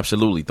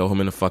 absolutely, throw him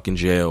in the fucking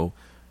jail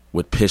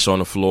with piss on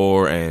the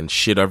floor and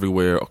shit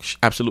everywhere.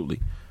 Absolutely.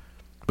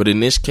 But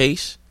in this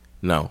case,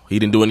 no, he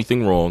didn't do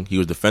anything wrong. He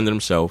was defending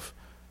himself.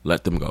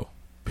 Let them go.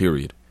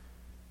 Period.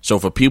 So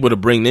for people to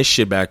bring this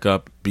shit back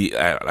up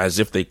as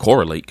if they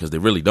correlate, because they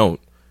really don't.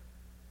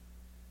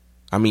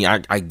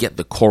 I get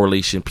the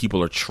correlation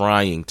people are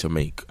trying to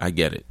make. I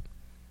get it.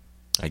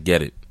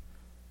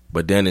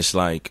 But then it's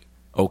like,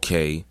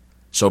 okay,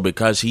 so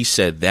because he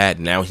said that,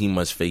 now he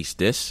must face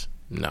this?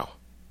 No.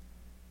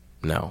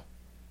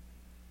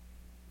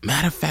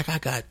 Matter of fact, I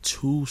got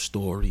 2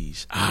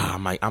 stories.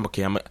 I'm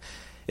okay.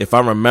 If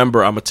I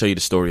remember, I'm going to tell you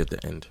the story at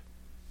the end.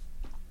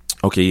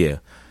 Okay, yeah.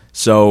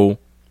 So,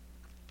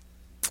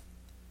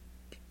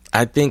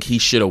 I think he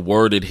should have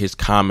worded his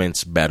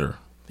comments better.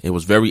 It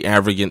was very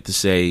arrogant to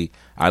say,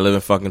 I live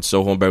in fucking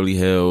Soho and Beverly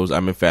Hills.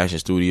 I'm in fashion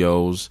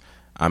studios.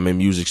 I'm in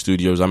music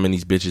studios. I'm in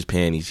these bitches'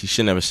 panties. He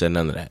should never said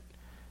none of that.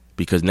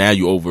 Because now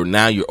you're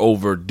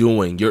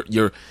overdoing.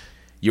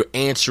 You're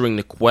answering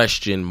the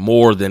question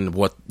more than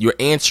what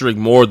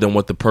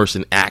the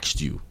person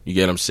asked you. You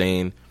get what I'm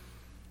saying?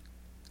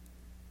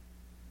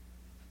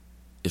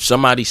 If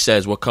somebody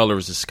says, what color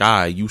is the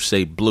sky? You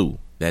say blue.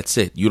 That's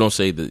it. You don't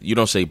say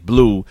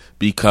blue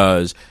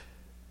because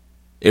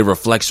it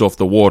reflects off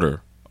the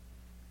water.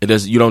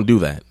 You don't do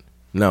that.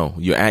 No,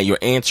 you're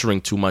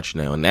answering too much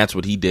now, and that's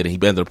what he did. And he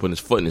ended up putting his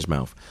foot in his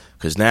mouth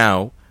because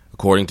now,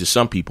 according to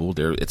some people,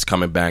 it's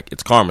coming back.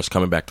 It's karma's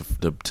coming back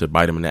to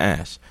bite him in the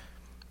ass.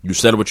 You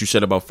said what you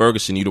said about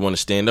Ferguson. You don't want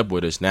to stand up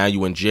with us. Now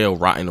you in jail,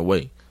 rotting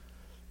away.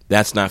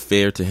 That's not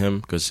fair to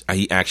him because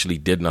he actually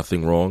did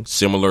nothing wrong.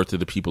 Similar to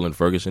the people in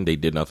Ferguson, they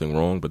did nothing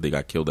wrong, but they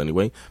got killed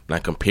anyway. I'm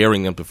not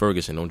comparing them to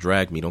Ferguson. Don't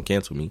drag me. Don't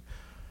cancel me.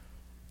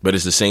 But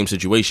it's the same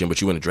situation,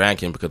 but you want to drag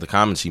him because of the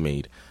comments he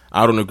made.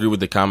 I don't agree with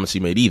the comments he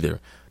made either.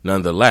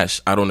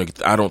 Nonetheless, I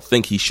don't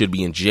think he should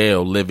be in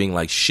jail living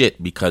like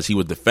shit because he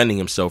was defending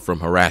himself from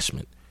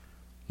harassment.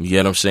 You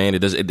get what I'm saying?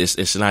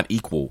 It's not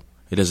equal.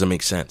 It doesn't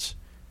make sense.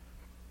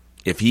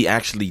 If he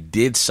actually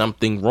did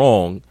something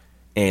wrong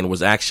and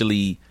was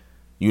actually,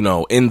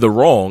 in the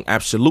wrong,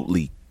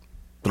 absolutely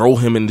throw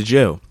him in the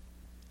jail.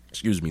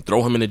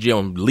 Throw him in the jail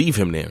and leave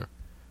him there.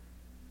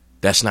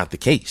 That's not the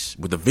case.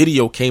 When the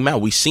video came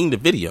out, we seen the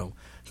video.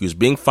 He was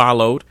being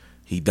followed.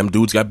 Them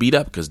dudes got beat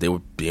up because they were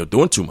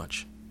doing too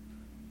much.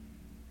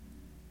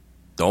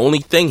 The only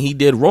thing he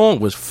did wrong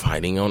was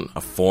fighting on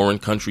a foreign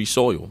country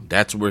soil.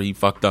 That's where he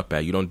fucked up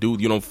at. You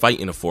don't fight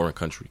in a foreign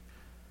country.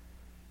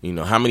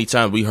 How many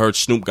times we heard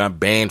Snoop got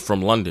banned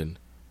from London,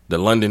 the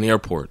London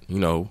airport,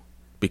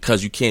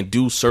 because you can't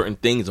do certain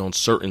things on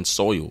certain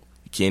soil.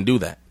 You can't do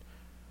that.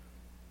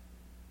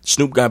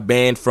 Snoop got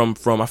banned from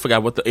I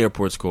forgot what the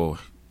airport's called.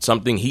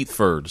 Something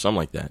Heathford, something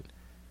like that.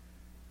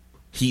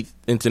 Heath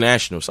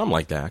International, something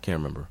like that. I can't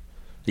remember.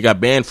 He got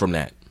banned from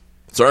that.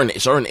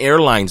 Certain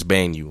airlines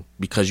ban you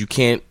because you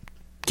can't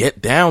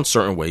get down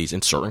certain ways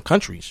in certain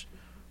countries.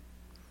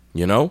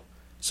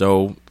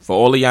 So for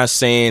all of y'all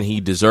saying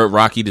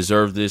Rocky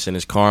deserved this and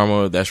his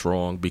karma, that's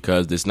wrong,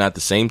 because it's not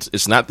the same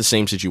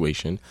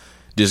situation.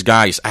 This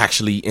guy is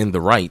actually in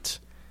the right.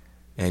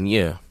 And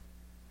yeah.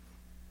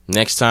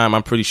 Next time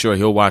I'm pretty sure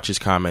he'll watch his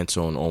comments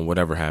on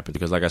whatever happened,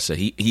 because like I said,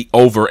 he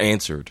over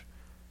answered.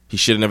 He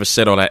should have never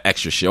said all that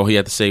extra shit. All he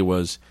had to say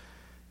was,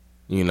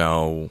 you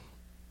know,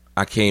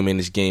 I came in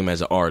this game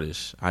as an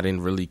artist. I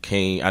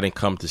didn't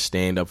come to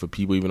stand up for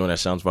people, even though that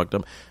sounds fucked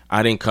up.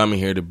 I didn't come in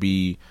here to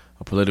be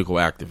a political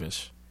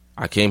activist.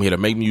 I came here to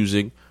make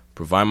music,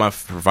 provide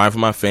for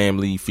my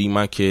family, feed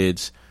my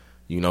kids,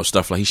 you know,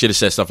 stuff like. He should have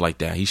said stuff like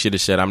that. He should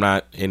have said, I'm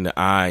not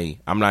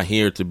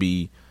here to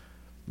be,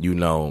 you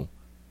know,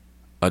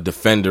 a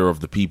defender of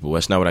the people.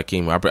 That's not what I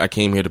came here. I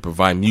came here to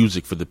provide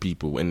music for the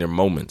people in their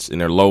moments, in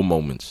their low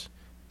moments,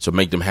 so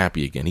make them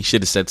happy again. He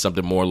should have said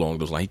something more along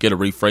those lines. He could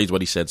have rephrased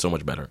what he said so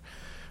much better.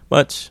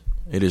 But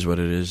it is what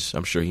it is.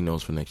 I'm sure he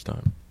knows for next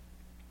time.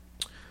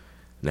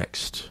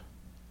 Next.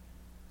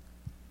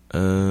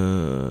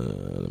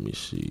 Let me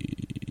see.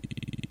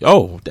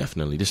 Oh,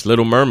 definitely. This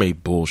Little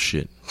Mermaid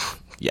bullshit.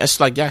 Yes,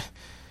 like, yeah.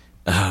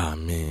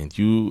 Man.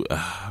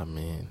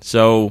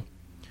 So,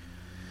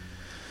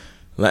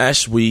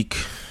 last week,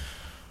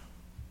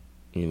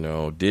 you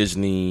know,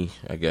 Disney,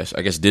 I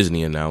guess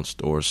Disney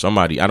announced, or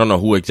somebody, I don't know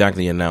who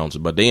exactly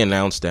announced, but they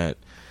announced that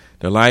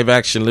the live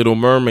action Little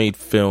Mermaid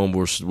film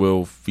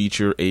will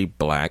feature a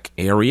black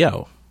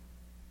Ariel.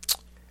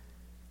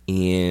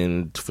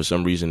 And for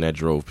some reason that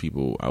drove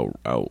people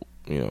out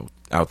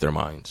their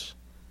minds.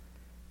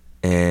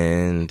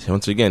 And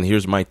once again,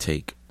 here's my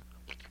take.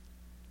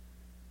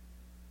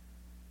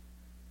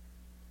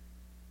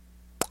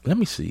 Let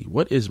me see.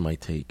 What is my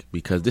take?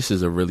 Because this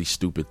is a really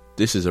stupid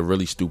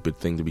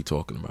thing to be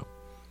talking about.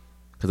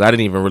 Because I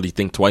didn't even really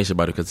think twice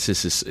about it, because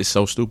it's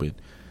so stupid.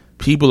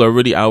 People are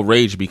really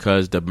outraged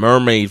because the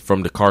mermaid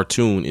from the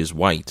cartoon is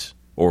white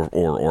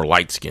or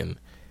light skinned,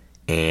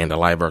 and the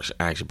live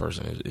action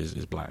person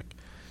is black.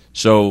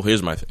 So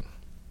here's my thing.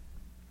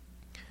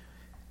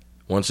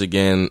 Once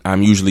again, I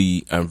am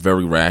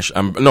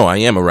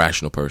a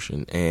rational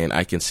person, and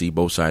I can see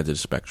both sides of the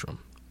spectrum.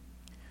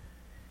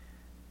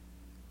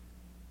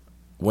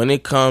 When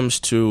it comes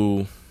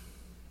to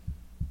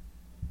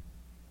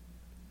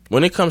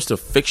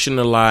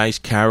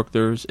fictionalized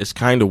characters, it's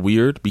kind of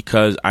weird,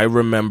 because I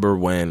remember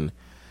when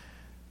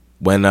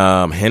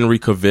Henry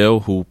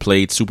Cavill, who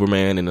played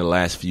Superman in the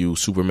last few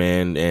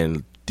Superman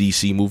and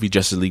DC movie,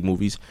 Justice League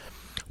movies,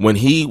 when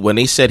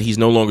they said he's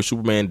no longer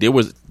Superman,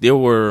 there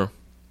were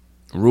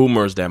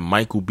rumors that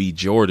Michael B.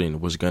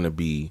 Jordan was going to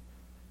be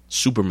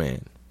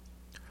Superman.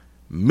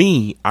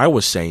 I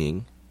was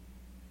saying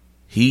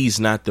he's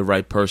not the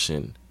right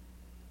person,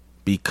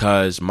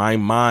 because my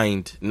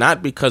mind,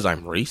 not because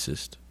I'm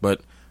racist,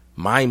 but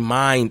my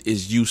mind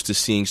is used to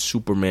seeing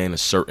Superman a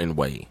certain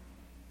way.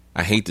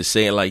 I hate to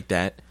say it like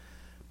that,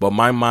 but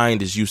my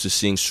mind is used to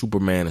seeing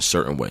Superman a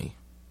certain way.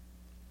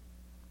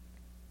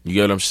 You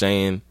get what I'm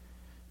saying?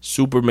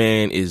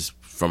 Superman is,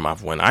 from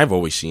when I've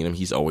always seen him,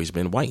 he's always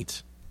been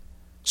white.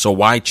 So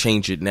why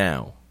change it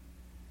now?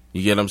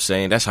 You get what I'm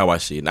saying? That's how I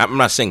see it. I'm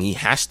not saying he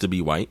has to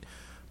be white,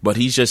 but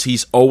he's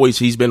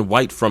been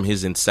white from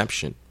his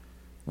inception.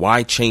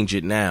 Why change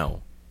it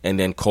now and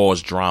then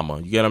cause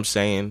drama? You get what I'm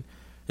saying?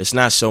 It's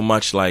not so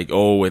much like,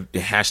 oh, it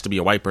has to be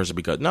a white person,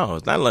 because no,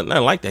 it's not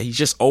like that. He's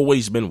just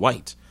always been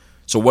white.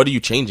 So what are you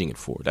changing it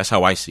for? That's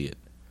how I see it.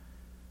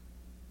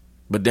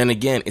 But then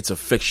again, it's a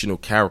fictional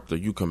character.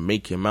 You can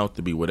make him out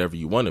to be whatever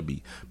you want to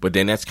be. But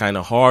then that's kind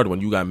of hard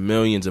when you got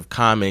millions of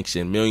comics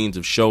and millions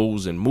of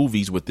shows and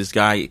movies with this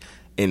guy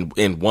in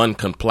one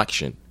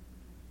complexion.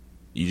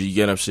 You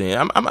get what I'm saying?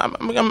 I'm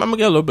gonna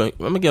get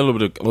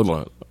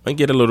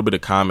a little bit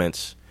of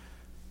comments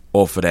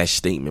off of that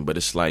statement, but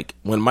it's like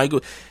when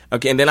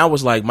and then I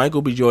was like,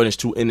 Michael B. Jordan's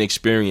too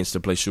inexperienced to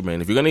play Superman.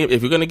 If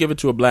you're gonna give it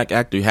to a black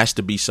actor, it has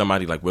to be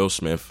somebody like Will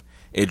Smith,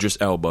 Idris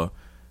Elba,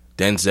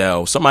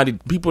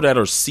 Denzel, people that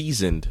are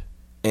seasoned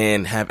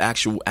and have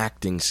actual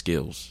acting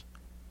skills.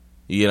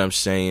 You get what I'm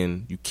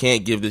saying? You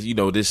can't give this,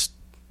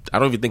 I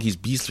don't even think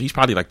he's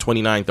probably like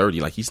 29, 30.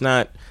 Like,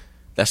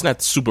 that's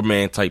not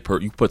Superman type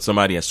person. You put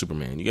somebody as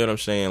Superman. You get what I'm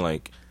saying?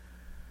 Like,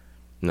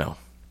 no.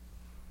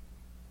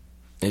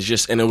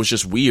 It was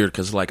just weird,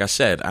 because like I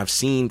said, I've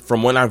seen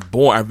from when I've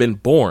been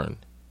born,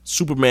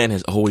 Superman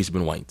has always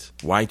been white.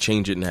 Why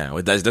change it now?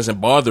 It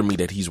doesn't bother me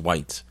that he's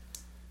white.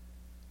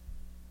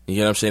 You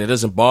know what I'm saying? It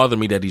doesn't bother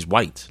me that he's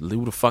white.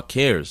 Who the fuck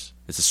cares?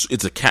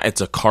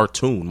 It's a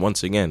cartoon.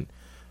 Once again,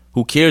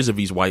 who cares if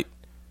he's white?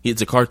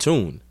 It's a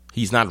cartoon.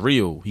 He's not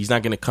real. He's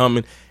not gonna come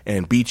in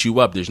and beat you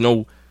up. There's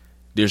no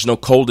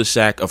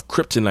cul-de-sac of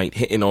kryptonite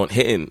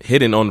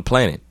hidden on the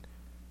planet.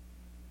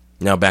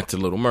 Now back to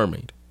Little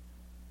Mermaid.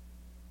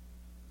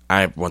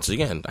 I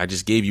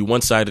just gave you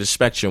one side of the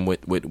spectrum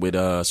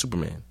with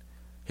Superman.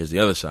 Here's the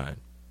other side.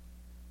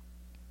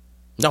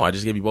 No, I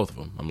just gave you both of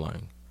them. I'm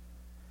lying.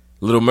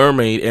 Little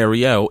Mermaid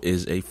Ariel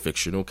is a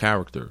fictional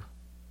character.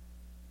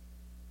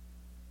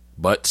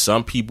 But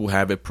some people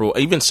have it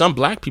even some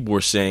black people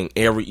were saying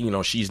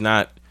she's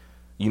not,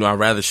 I'd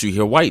rather see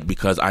her white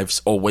because I've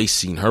always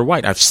seen her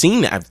white. I've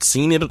seen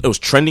it. It was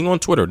trending on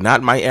Twitter.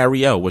 Not my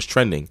Ariel was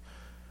trending.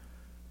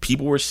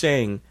 People were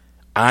saying,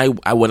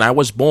 when I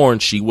was born,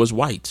 she was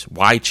white.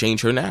 Why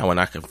change her now? And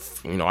I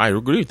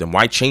agree with them.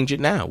 Why change it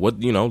now?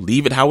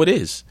 Leave it how it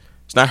is.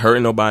 It's not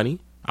hurting nobody.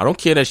 I don't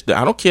care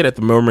that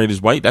the mermaid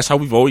is white. That's how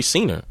we've always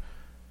seen her.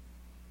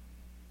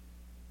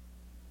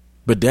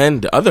 But then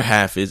the other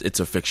half is it's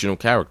a fictional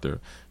character.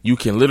 You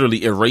can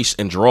literally erase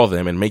and draw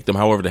them and make them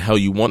however the hell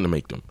you want to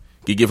make them.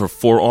 You can give her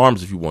 4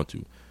 arms if you want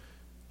to.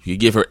 You can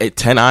give her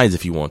 10 eyes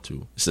if you want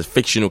to. It's a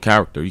fictional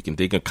character.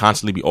 They can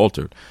constantly be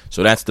altered.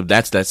 So that's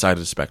that side of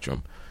the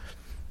spectrum.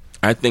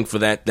 I think for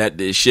that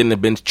it shouldn't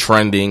have been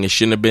trending.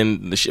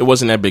 It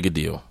wasn't that big a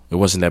deal. It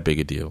wasn't that big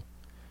a deal.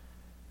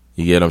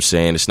 You get what I'm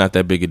saying? It's not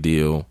that big a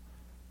deal.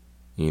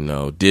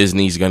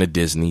 Disney's going to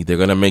Disney. They're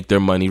going to make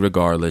their money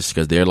regardless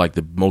because they're like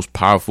the most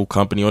powerful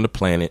company on the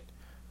planet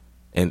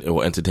and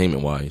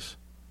entertainment-wise.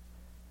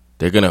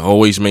 They're going to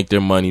always make their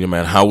money no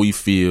matter how we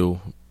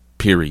feel,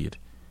 period.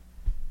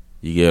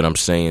 You get what I'm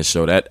saying?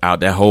 So that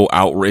whole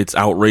it's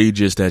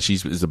outrageous that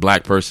she's a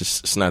black person.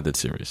 It's not that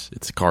serious.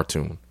 It's a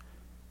cartoon.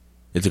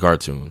 It's a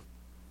cartoon.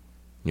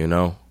 It's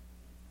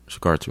a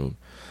cartoon.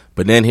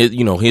 But then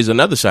here's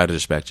another side of the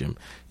spectrum.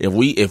 If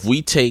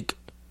we take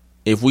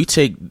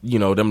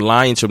them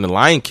lions from the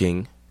Lion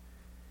King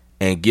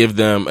and give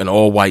them an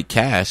all white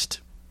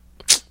cast,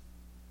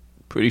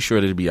 pretty sure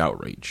there'd be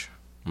outrage.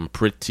 I'm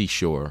pretty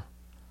sure.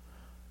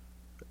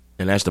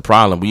 And that's the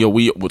problem.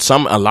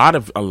 A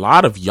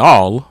lot of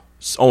y'all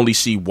only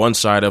see one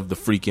side of the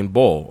freaking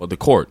ball or the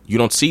court. You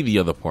don't see the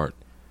other part.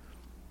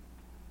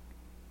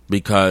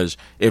 Because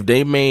if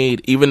they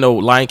made, even though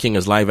Lion King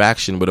is live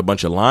action with a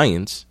bunch of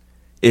lions,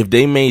 if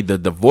they made the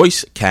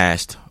voice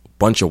cast a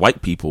bunch of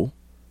white people,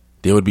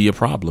 there would be a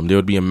problem. There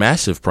would be a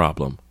massive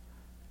problem.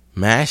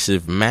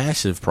 Massive,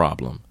 massive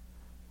problem.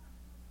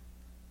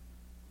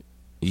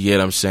 You get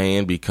what I'm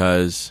saying?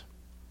 Because,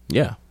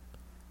 yeah.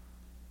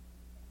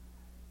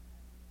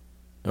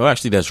 Oh,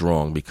 actually, that's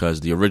wrong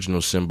because the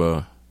original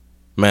Simba,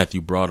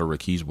 Matthew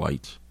Broderick, he's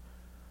white.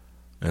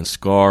 And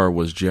Scar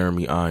was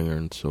Jeremy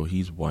Irons, so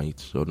he's white.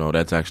 So, no,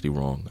 that's actually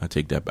wrong. I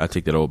take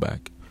that all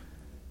back.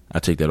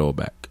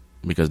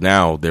 Because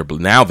now they're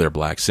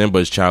black. Simba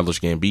is Childish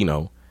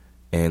Gambino.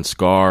 And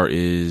Scar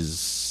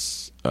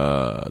is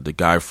the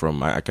guy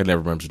from, I can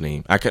never remember his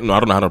name. I don't know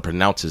how to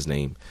pronounce his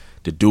name.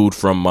 The dude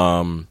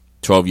from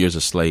 12 Years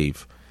a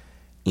Slave.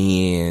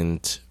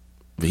 And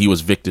he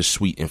was Victor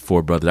Sweet in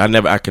Four Brothers.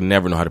 I can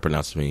never know how to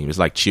pronounce his name. It's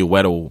like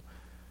Chiwetel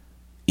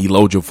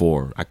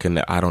Ejiofor.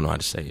 I don't know how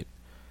to say it.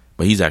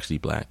 But he's actually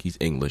black. He's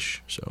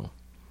English. So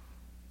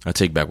I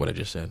take back what I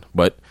just said.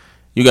 But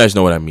you guys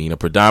know what I mean. A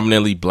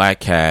predominantly black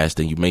cast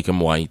and you make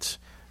them white,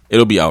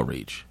 it'll be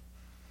outrage.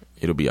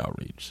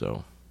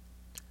 So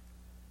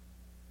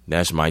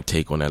that's my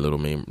take on that Little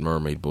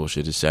Mermaid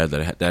bullshit. It's sad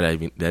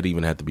that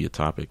even had to be a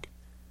topic.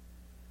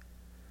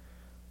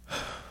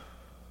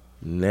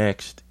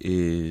 Next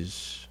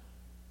is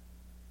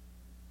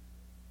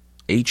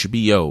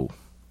HBO.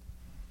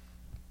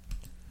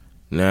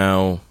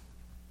 Now,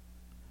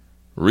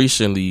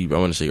 recently, I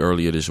want to say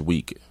earlier this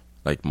week,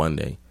 like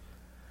Monday,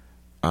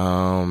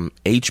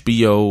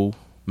 HBO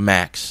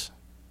Max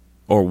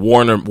or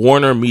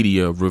Warner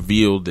Media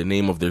revealed the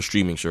name of their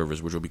streaming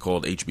service, which will be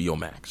called HBO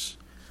Max.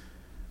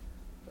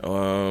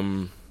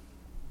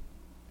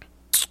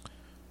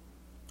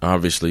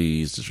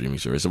 Obviously, it's the streaming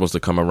service. It's supposed to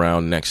come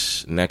around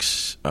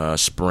next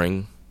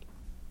spring.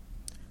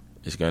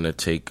 It's gonna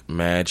take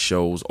mad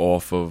shows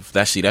off of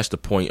that. See, that's the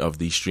point of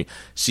these stream.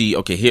 See,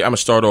 okay, here I'm gonna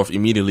start off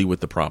immediately with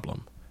the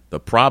problem. The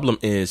problem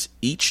is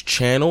each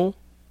channel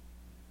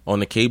on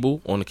the cable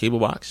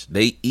box,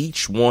 they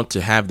each want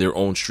to have their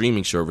own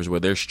streaming service where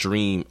they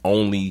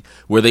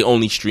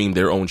only stream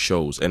their own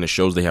shows and the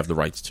shows they have the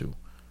rights to.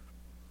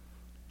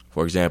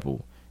 For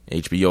example,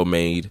 HBO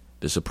made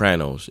The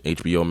Sopranos,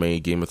 HBO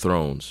made Game of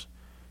Thrones,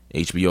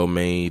 HBO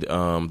made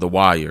The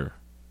Wire.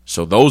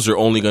 So those are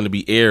only going to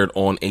be aired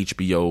on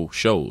HBO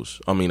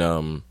shows.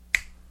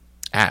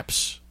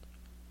 Apps.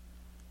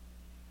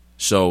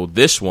 So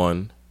this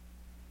one,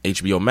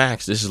 HBO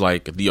Max, this is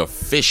like the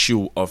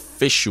official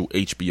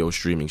HBO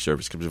streaming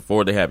service. Because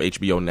before they have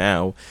HBO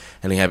Now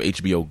and they have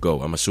HBO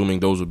Go. I'm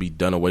assuming those will be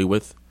done away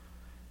with.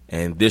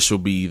 And this will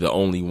be the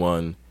only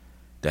one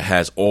that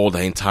has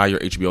the entire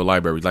HBO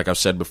library. Like I've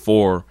said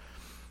before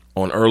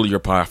on earlier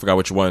pod, I forgot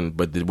which one,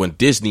 but when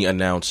Disney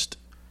announced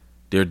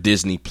their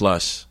Disney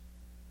Plus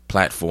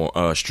platform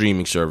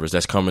streaming service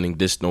that's coming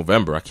this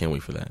November, I can't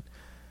wait for that.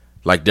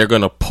 Like they're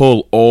gonna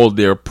pull all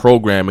their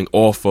programming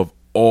off of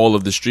all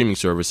of the streaming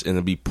service and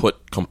it'll be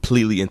put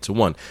completely into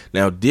one.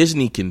 Now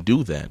Disney can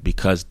do that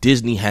because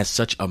Disney has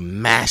such a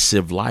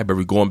massive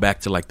library going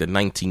back to like the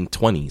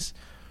 1920s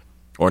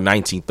or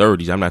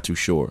 1930s. I'm not too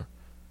sure.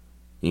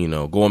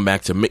 Going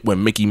back to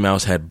when Mickey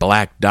Mouse had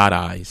black dot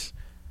eyes.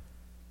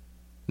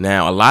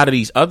 Now a lot of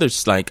these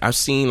others, like I've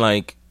seen,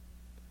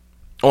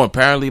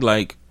 apparently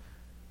like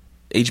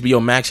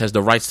HBO Max has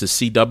the rights to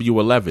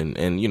CW11,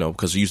 and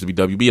because it used to be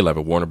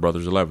WB11, Warner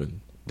Brothers 11.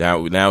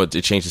 Now it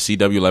changed to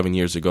CW 11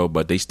 years ago,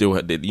 but they still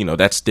had,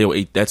 that's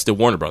still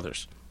Warner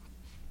Brothers.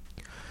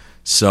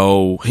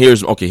 So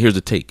here's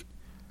the take.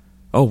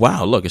 Oh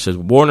wow, look, it says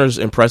Warner's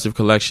impressive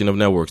collection of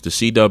networks: the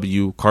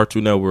CW,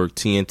 Cartoon Network,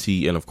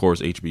 TNT, and of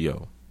course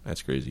HBO.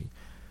 That's crazy.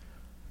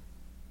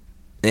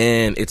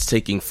 And it's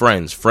taking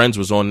Friends. Friends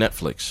was on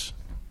Netflix,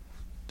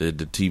 the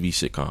TV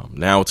sitcom.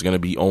 Now it's gonna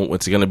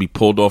be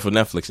pulled off of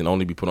Netflix and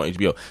only be put on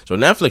HBO. So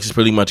Netflix is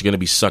pretty much gonna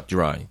be sucked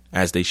dry,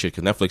 as they should.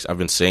 Because Netflix, I've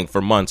been saying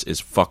for months,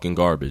 is fucking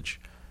garbage.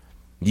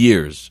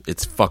 Years,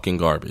 it's fucking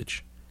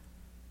garbage.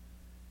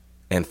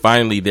 And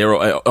finally,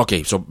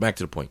 okay. So back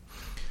to the point.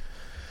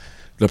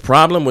 The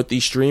problem with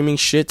these streaming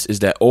shits is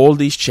that all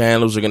these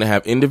channels are gonna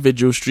have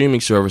individual streaming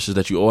services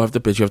that you all have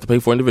to pay. You have to pay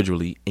for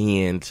individually,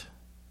 and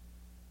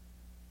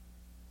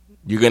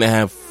you're going to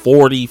have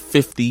 40,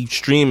 50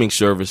 streaming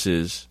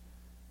services,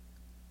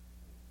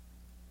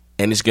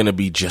 and it's going to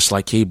be just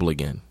like cable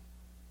again.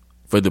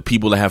 For the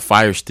people that have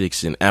Fire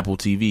Sticks and Apple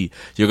TV,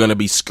 you're going to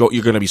be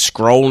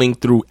scrolling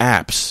through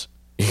apps.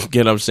 You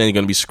get what I'm saying? You're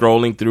going to be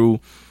scrolling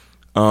through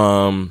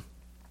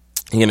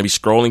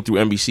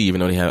NBC,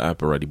 even though they have an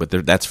app already, but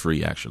that's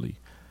free actually.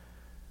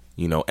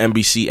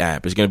 NBC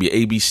app. There's going to be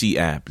an ABC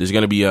app. There's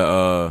going to be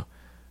a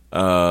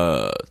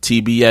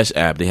TBS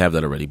app. They have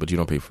that already, but you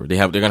don't pay for it.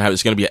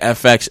 It's gonna be a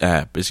FX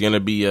app. It's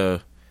gonna be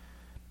a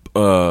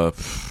let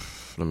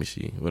me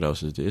see, what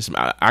else is this?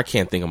 I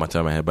can't think of my top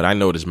of my head, but I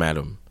know there's mad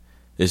of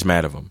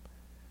them.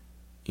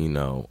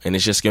 And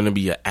it's just gonna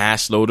be an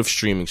ass load of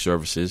streaming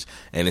services,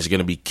 and it's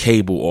gonna be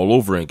cable all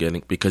over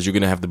again, because you're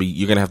gonna have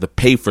to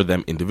pay for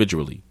them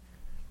individually.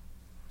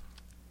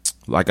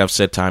 Like I've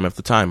said time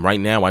after time, right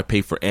now I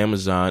pay for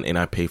Amazon and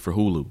I pay for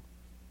Hulu.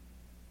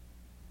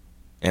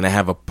 And I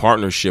have a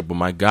partnership with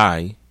my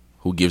guy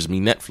who gives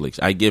me Netflix.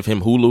 I give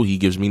him Hulu, he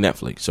gives me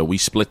Netflix. So we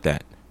split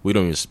that. We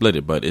don't even split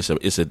it, but it's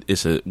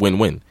a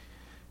win-win.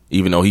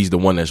 Even though he's the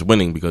one that's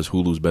winning because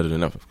Hulu's better than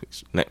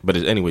Netflix. But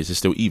anyways, it's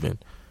still even.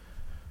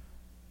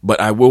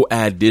 But I will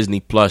add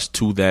Disney Plus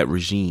to that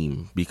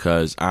regime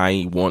because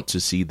I want to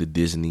see the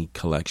Disney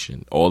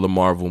collection. All the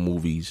Marvel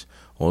movies,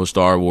 all the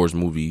Star Wars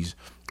movies,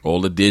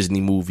 all the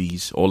Disney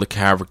movies, all the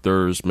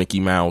characters,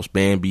 Mickey Mouse,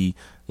 Bambi,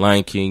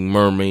 Lion King,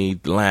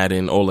 Mermaid,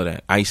 Aladdin, all of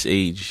that, Ice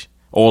Age,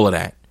 all of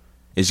that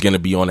is going to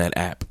be on that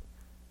app.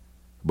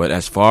 But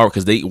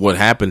what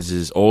happens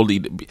is all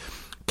the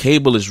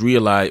cable is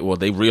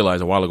they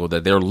realized a while ago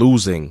that they're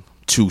losing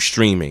to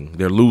streaming.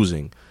 They're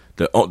losing.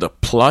 The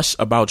plus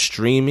about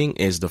streaming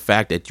is the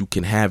fact that you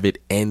can have it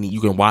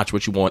you can watch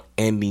what you want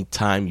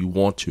anytime you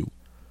want to.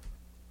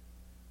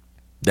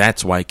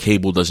 That's why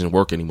cable doesn't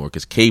work anymore,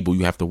 because cable,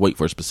 you have to wait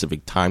for a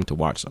specific time to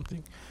watch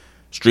something.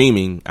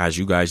 Streaming, as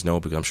you guys know,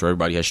 because I'm sure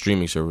everybody has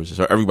streaming services,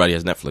 or everybody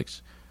has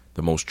Netflix,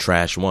 the most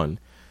trash one.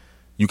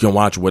 You can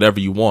watch whatever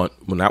you want.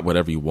 Well, not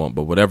whatever you want,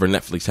 but whatever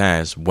Netflix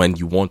has when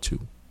you want to.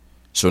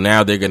 So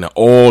now they're going to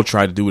all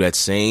try to do that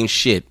same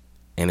shit,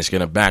 and it's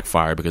going to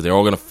backfire because they're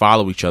all going to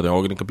follow each other, all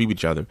going to compete with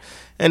each other.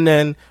 And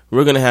then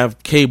we're going to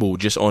have cable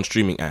just on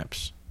streaming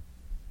apps.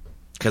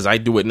 Because I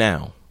do it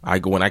now.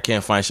 When I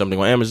can't find something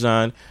on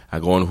Amazon, I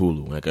go on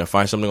Hulu. When I can't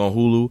find something on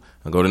Hulu,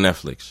 I go to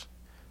Netflix.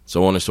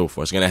 So on and so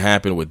forth. It's going to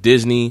happen with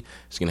Disney.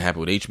 It's going to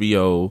happen with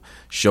HBO,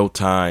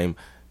 Showtime,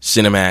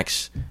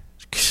 Cinemax.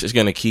 It's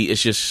going to keep.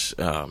 It's just,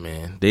 oh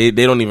man, they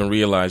don't even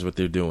realize what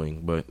they're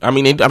doing. But I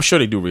mean, I'm sure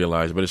they do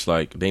realize. But it's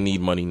like they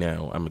need money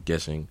now, I'm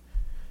guessing.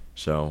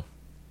 So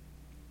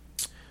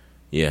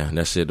yeah,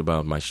 that's it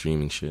about my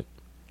streaming shit.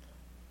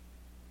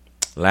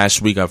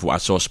 Last week I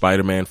saw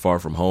Spider-Man: Far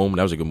From Home.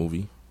 That was a good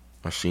movie.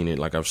 I've seen it,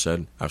 like I've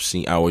said. I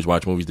always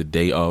watch movies the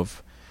day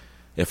of.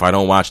 If I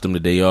don't watch them the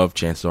day of,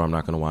 chances are I'm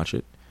not going to watch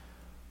it.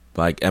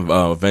 Like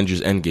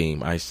Avengers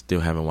Endgame, I still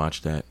haven't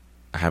watched that.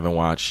 I haven't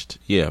watched,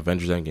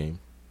 Avengers Endgame.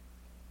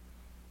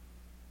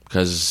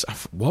 Because,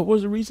 what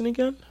was the reason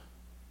again?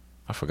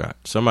 I forgot.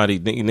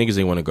 Niggas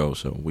didn't want to go,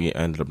 so we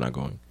ended up not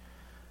going.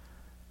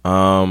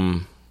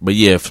 But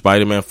yeah,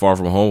 Spider-Man: Far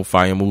From Home,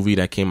 fire movie,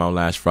 that came out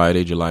last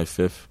Friday, July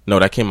 5th. No,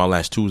 that came out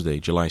last Tuesday,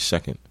 July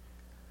 2nd.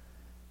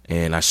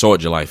 And I saw it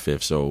July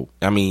 5th, so,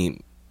 I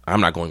mean,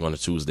 I'm not going on a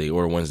Tuesday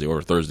or a Wednesday or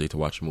a Thursday to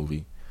watch a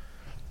movie.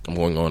 I'm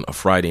going on a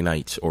Friday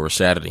night or a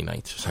Saturday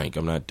night. It's like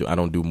I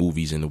don't do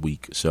movies in the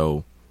week.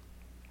 So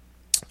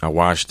I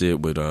watched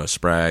it with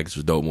Sprags. It's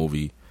a dope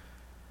movie.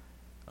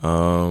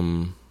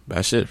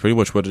 That's it. Pretty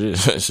much what it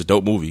is. It's a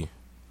dope movie.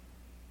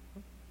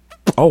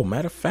 Oh,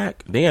 matter of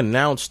fact, they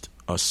announced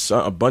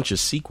a bunch of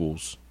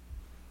sequels.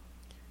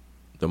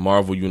 The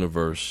Marvel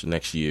Universe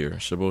next year.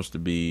 Supposed to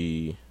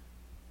be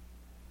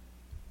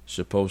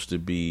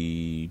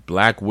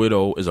Black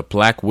Widow is a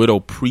Black Widow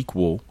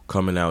prequel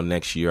coming out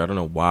next year. I don't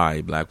know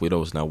why. Black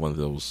Widow is not one of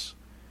those.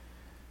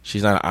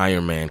 She's not an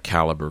Iron Man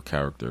caliber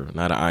character.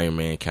 Not an Iron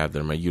Man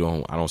captain. I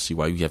don't see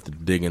why you have to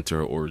dig into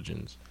her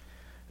origins.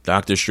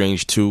 Doctor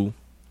Strange 2,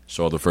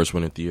 saw the first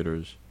one in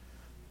theaters.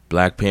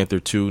 Black Panther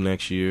 2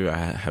 next year. I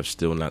have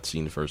still not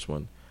seen the first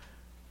one.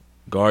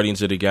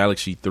 Guardians of the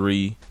Galaxy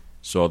 3,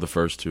 saw the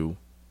first two.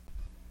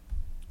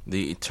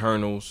 The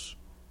Eternals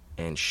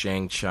and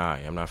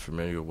Shang-Chi. I'm not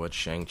familiar with what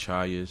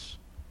Shang-Chi is.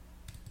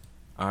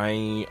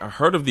 I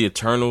heard of the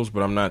Eternals,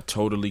 but I'm not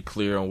totally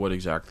clear on what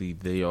exactly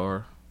they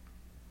are.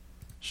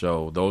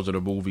 So those are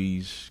the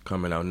movies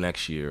coming out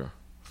next year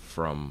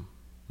from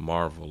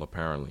Marvel,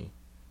 apparently.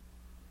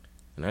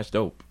 And that's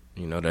dope.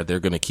 You know, that they're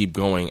going to keep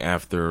going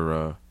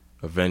after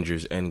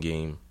Avengers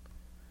Endgame.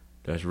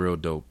 That's real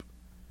dope.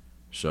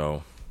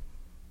 So,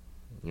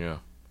 yeah.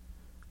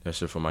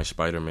 That's it for my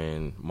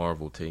Spider-Man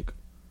Marvel take.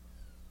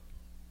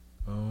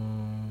 Okay,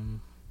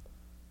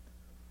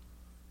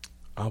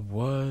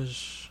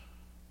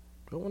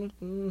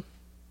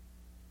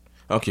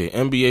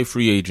 NBA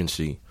free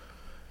agency.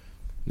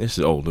 This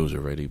is old news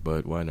already,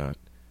 but why not?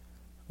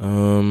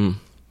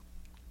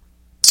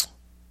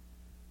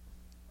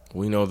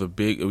 We know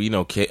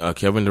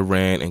Kevin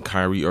Durant and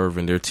Kyrie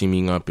Irving, they're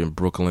teaming up in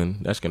Brooklyn.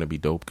 That's gonna be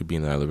dope. Could be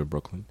in that I live in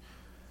Brooklyn.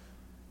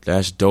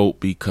 That's dope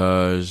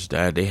because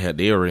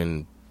they're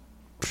in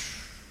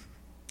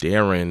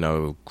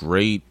a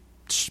great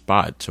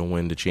spot to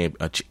win a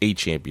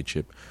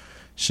championship,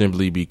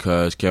 simply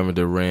because Kevin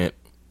Durant.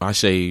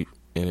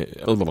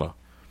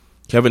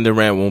 Kevin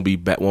Durant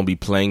won't be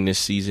playing this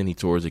season. He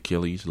tore his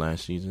Achilles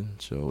last season,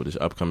 so this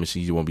upcoming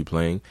season he won't be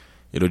playing.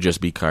 It'll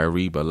just be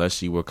Kyrie, but let's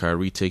see where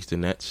Kyrie takes the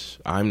Nets.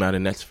 I'm not a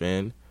Nets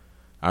fan.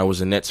 I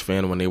was a Nets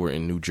fan when they were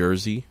in New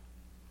Jersey.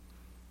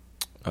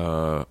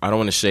 I don't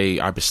want to say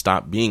I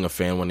stopped being a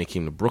fan when they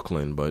came to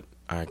Brooklyn, but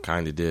I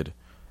kind of did.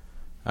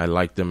 I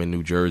liked them in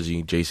New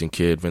Jersey. Jason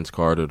Kidd, Vince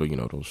Carter,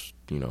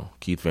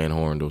 Keith Van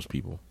Horn, those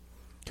people.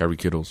 Kerry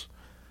Kittles.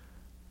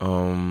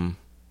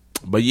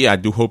 But yeah, I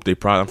do hope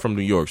I'm from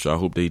New York, so I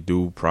hope they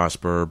do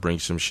prosper, bring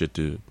some shit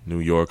to New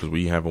York, because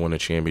we haven't won a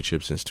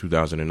championship since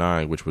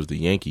 2009, which was the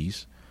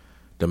Yankees.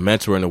 The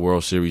Mets were in the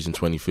World Series in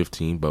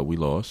 2015, but we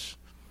lost.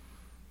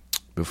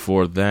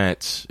 Before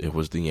that, it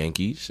was the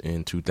Yankees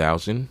in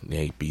 2000.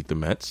 They beat the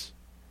Mets.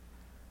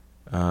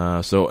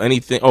 So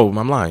anything... Oh,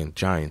 I'm lying.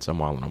 Giants. I'm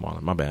wilding.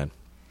 My bad.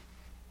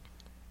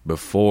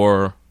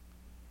 Before...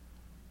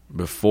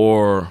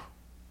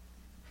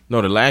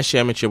 No, the last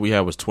championship we had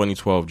was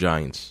 2012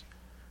 Giants.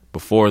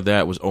 Before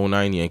that was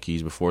 09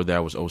 Yankees. Before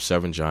that was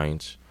 07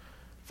 Giants.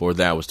 Before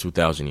that was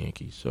 2000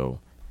 Yankees. So,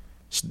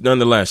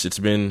 nonetheless, it's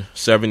been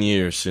 7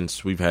 years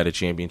since we've had a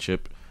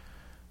championship.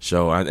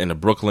 So,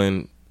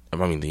 the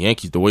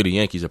Yankees, the way the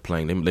Yankees are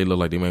playing, they look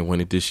like they might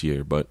win it this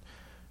year. But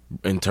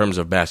in terms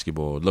of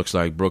basketball, it looks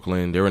like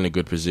Brooklyn, they're in a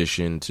good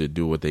position to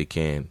do what they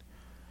can.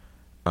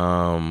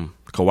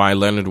 Kawhi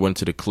Leonard went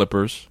to the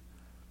Clippers.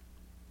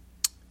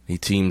 He's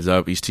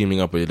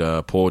teaming up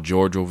with Paul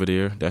George over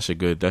there. That's a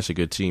good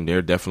team.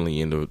 They're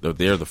definitely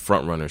they're the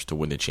front runners to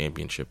win the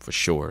championship for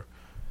sure.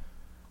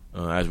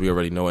 As we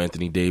already know,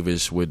 Anthony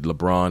Davis with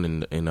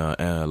LeBron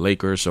and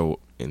Lakers. So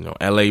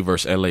LA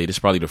versus LA. This is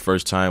probably the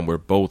first time where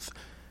both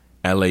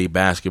LA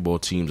basketball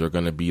teams are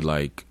going to be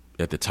like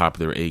at the top of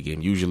their A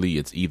game. Usually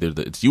it's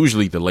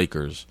usually the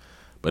Lakers,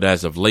 but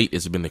as of late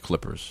it's been the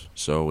Clippers.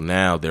 So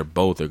now they're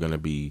going to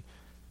be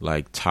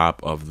like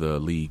top of the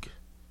league.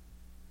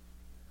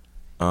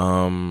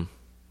 Who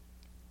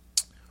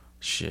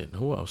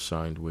else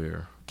signed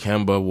where?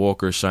 Kemba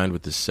Walker signed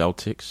with the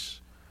Celtics.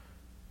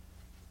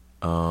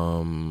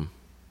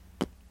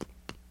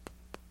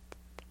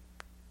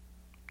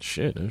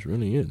 That's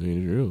really it.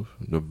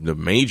 The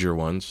major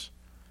ones,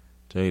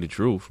 to tell you the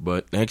truth.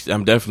 But next,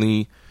 I'm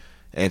definitely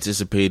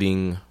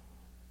anticipating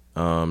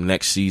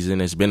next season.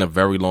 It's been a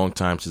very long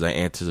time since I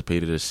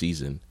anticipated a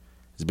season.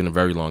 It's been a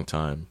very long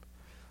time.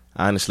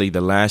 Honestly,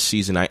 the last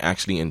season I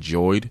actually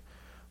enjoyed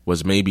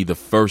was maybe the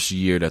first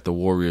year that the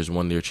Warriors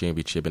won their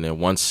championship. And then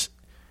once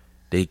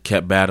they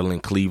kept battling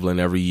Cleveland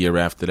every year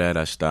after that,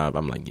 I stopped.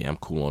 I'm like, yeah, I'm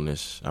cool on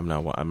this. I'm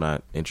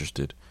not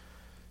interested.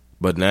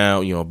 But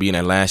now, being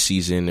that last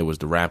season, it was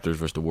the Raptors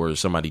versus the Warriors,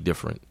 somebody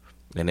different.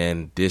 And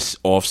then this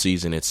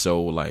offseason, it's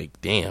so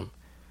like, damn,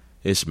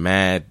 it's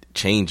mad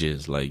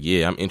changes. Like,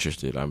 yeah, I'm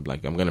interested. I'm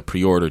going to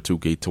pre-order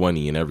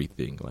 2K20 and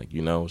everything.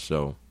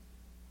 So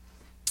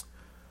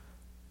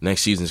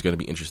next season is going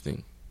to be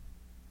interesting.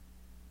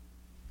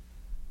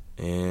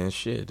 And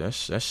shit,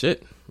 that's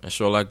it. That's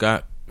all I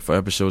got for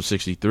episode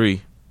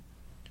 63.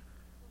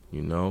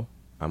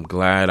 I'm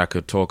glad I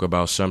could talk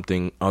about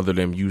something other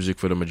than music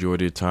for the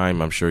majority of the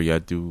time. I'm sure y'all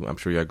do. I'm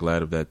sure y'all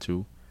glad of that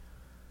too.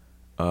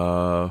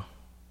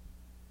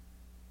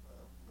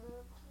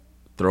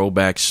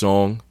 Throwback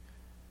song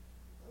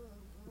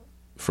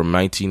from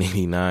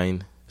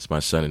 1989. It's my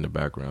son in the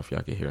background if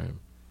y'all can hear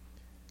him.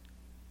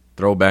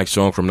 Throwback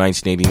song from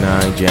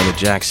 1989. Janet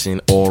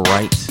Jackson, All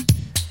Right.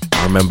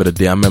 I remember the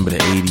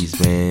 80s,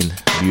 man.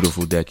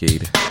 Beautiful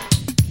decade.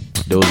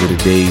 Those are the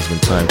days when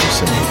time was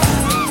simple.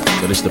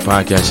 But it's the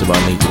podcast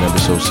about Nathan,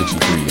 episode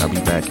 63. I'll be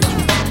back in 2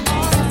 weeks.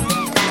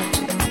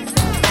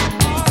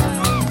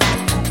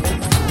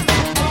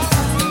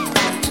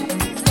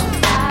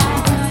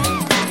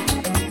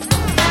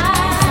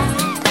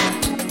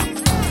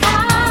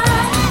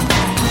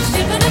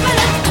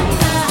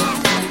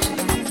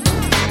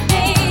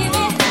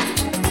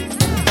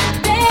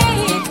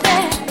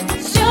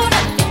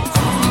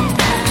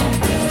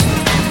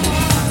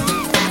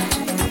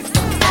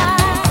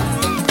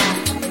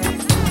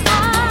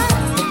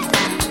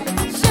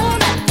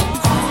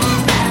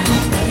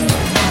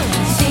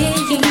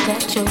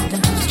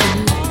 Truth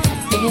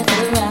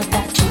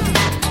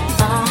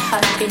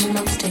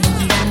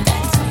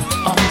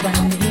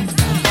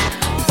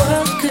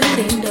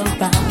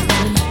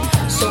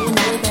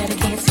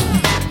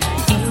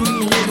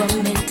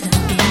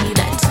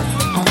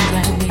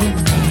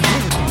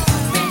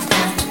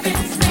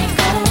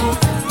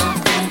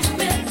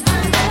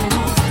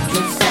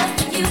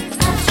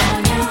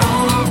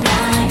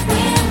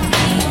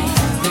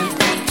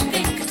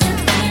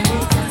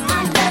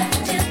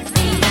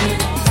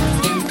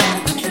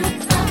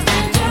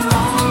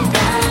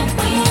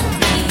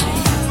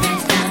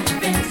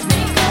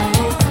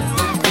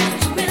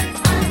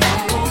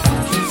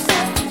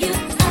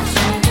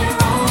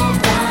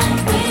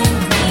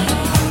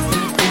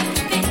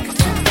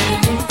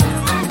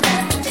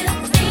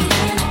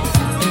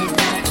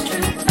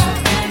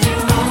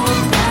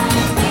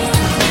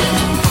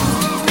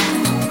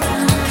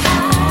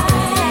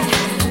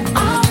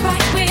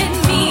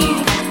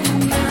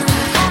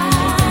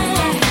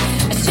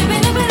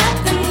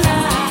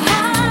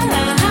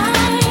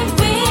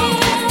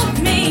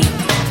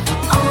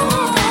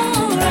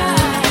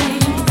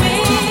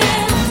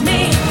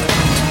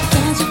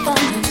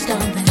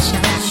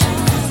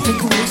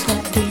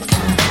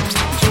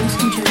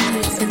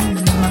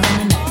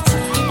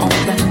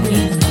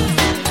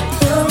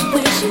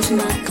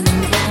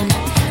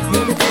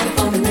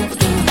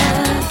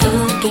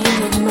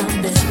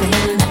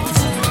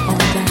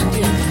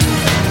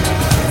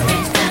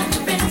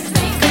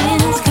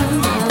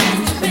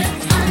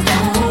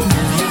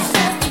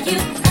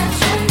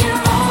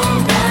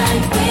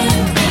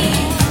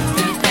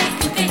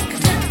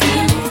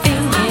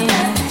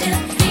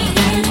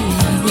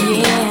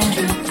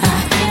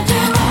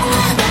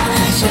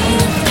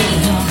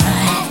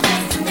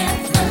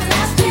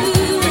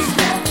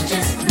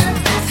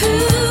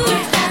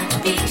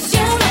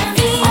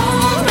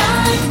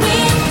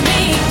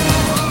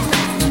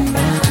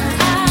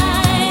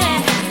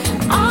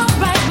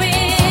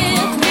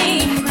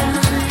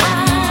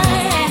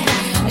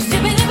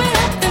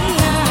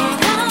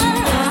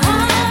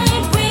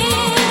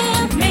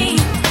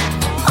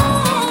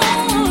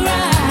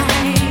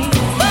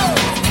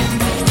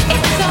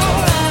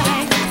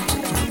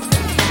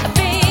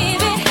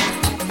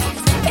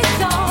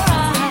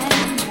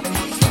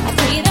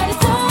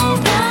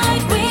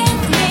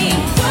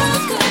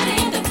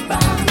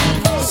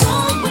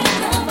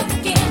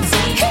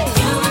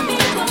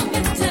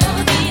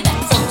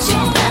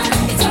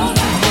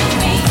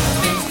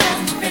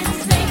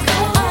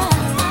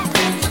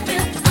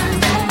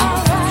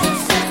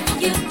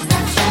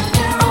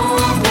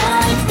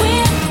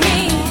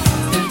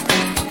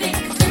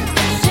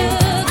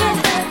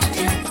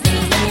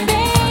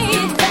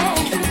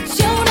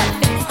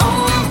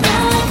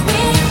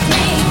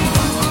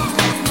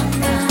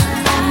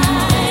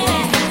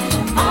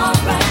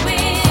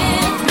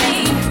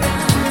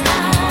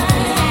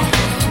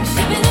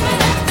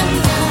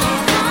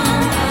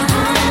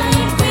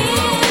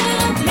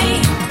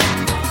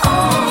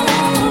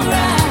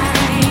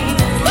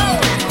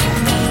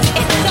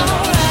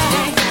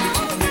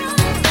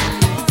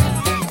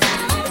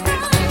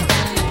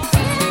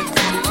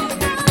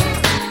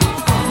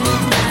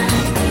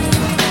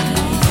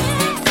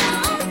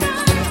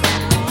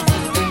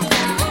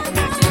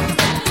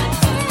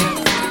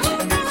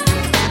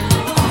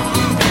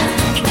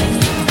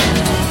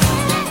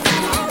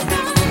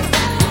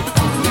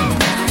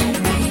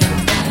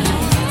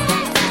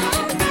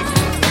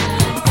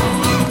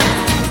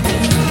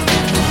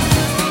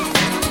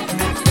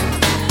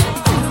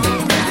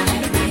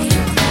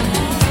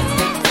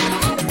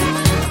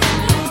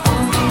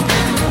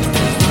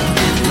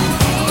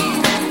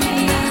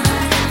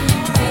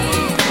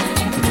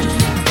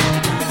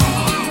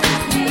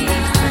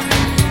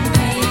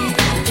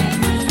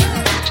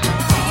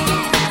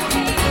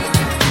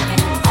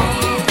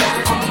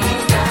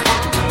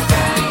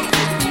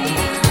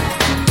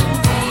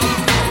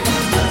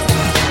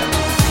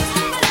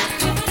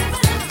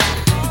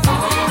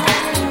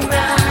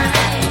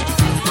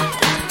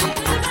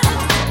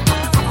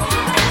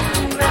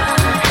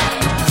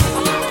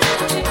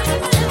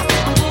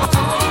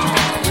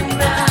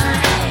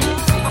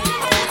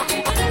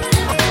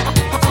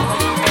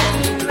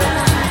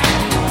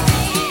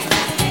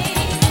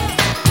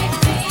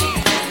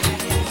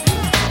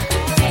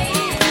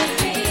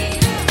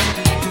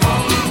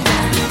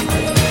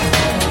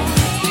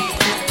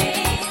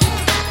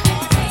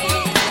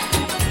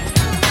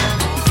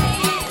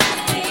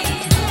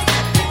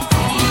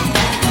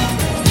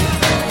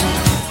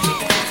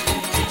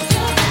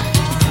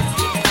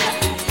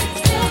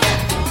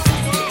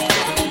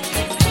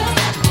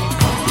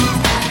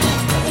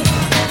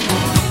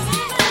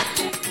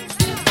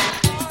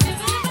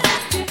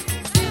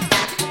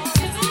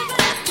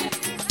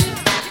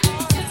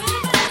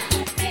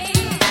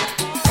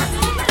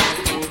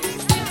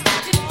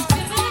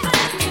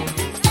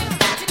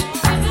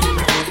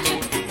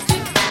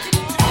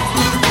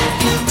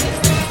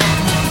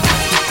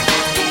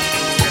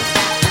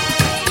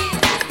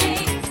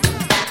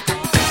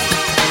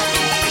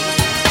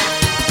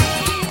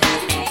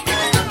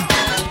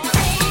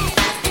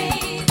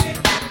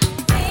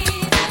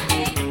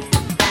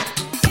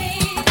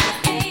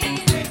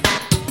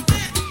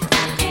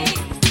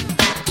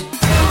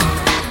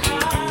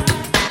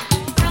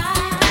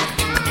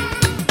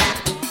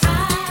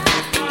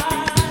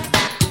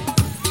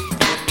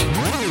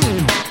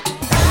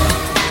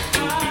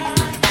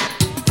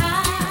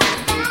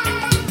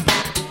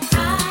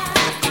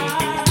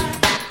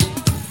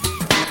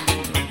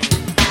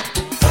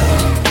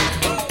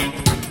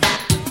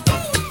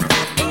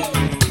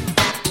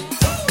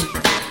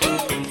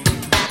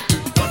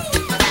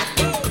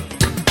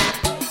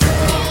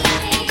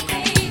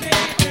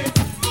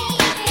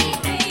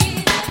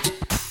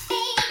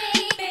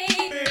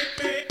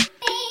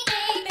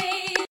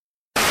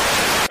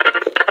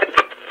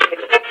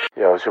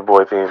Yo, it's your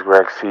boy Things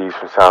Greg C's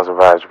from Sounds of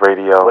Vibes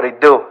Radio. What it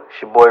do?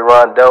 It's your boy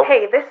Rondo.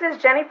 Hey, this is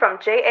Jenny from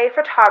JA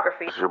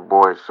Photography. It's your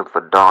boy, some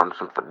for Don,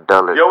 some for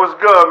Deli. Yo, what's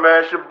good,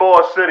 man? It's your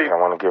boy City. I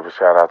want to give a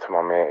shout out to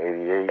my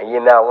man 88. And you're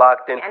now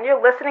locked in. And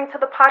you're listening to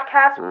the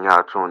podcast. And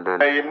y'all tuned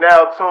in. And you're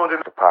now tuned in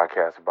The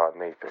podcast about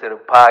Nathan. To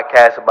the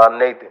podcast about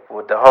Nathan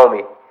with the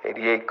homie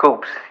 88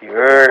 Coops. You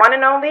heard? One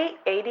and only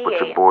 88.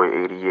 With your boy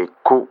 88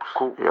 Coops.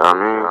 You know what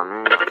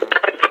I mean?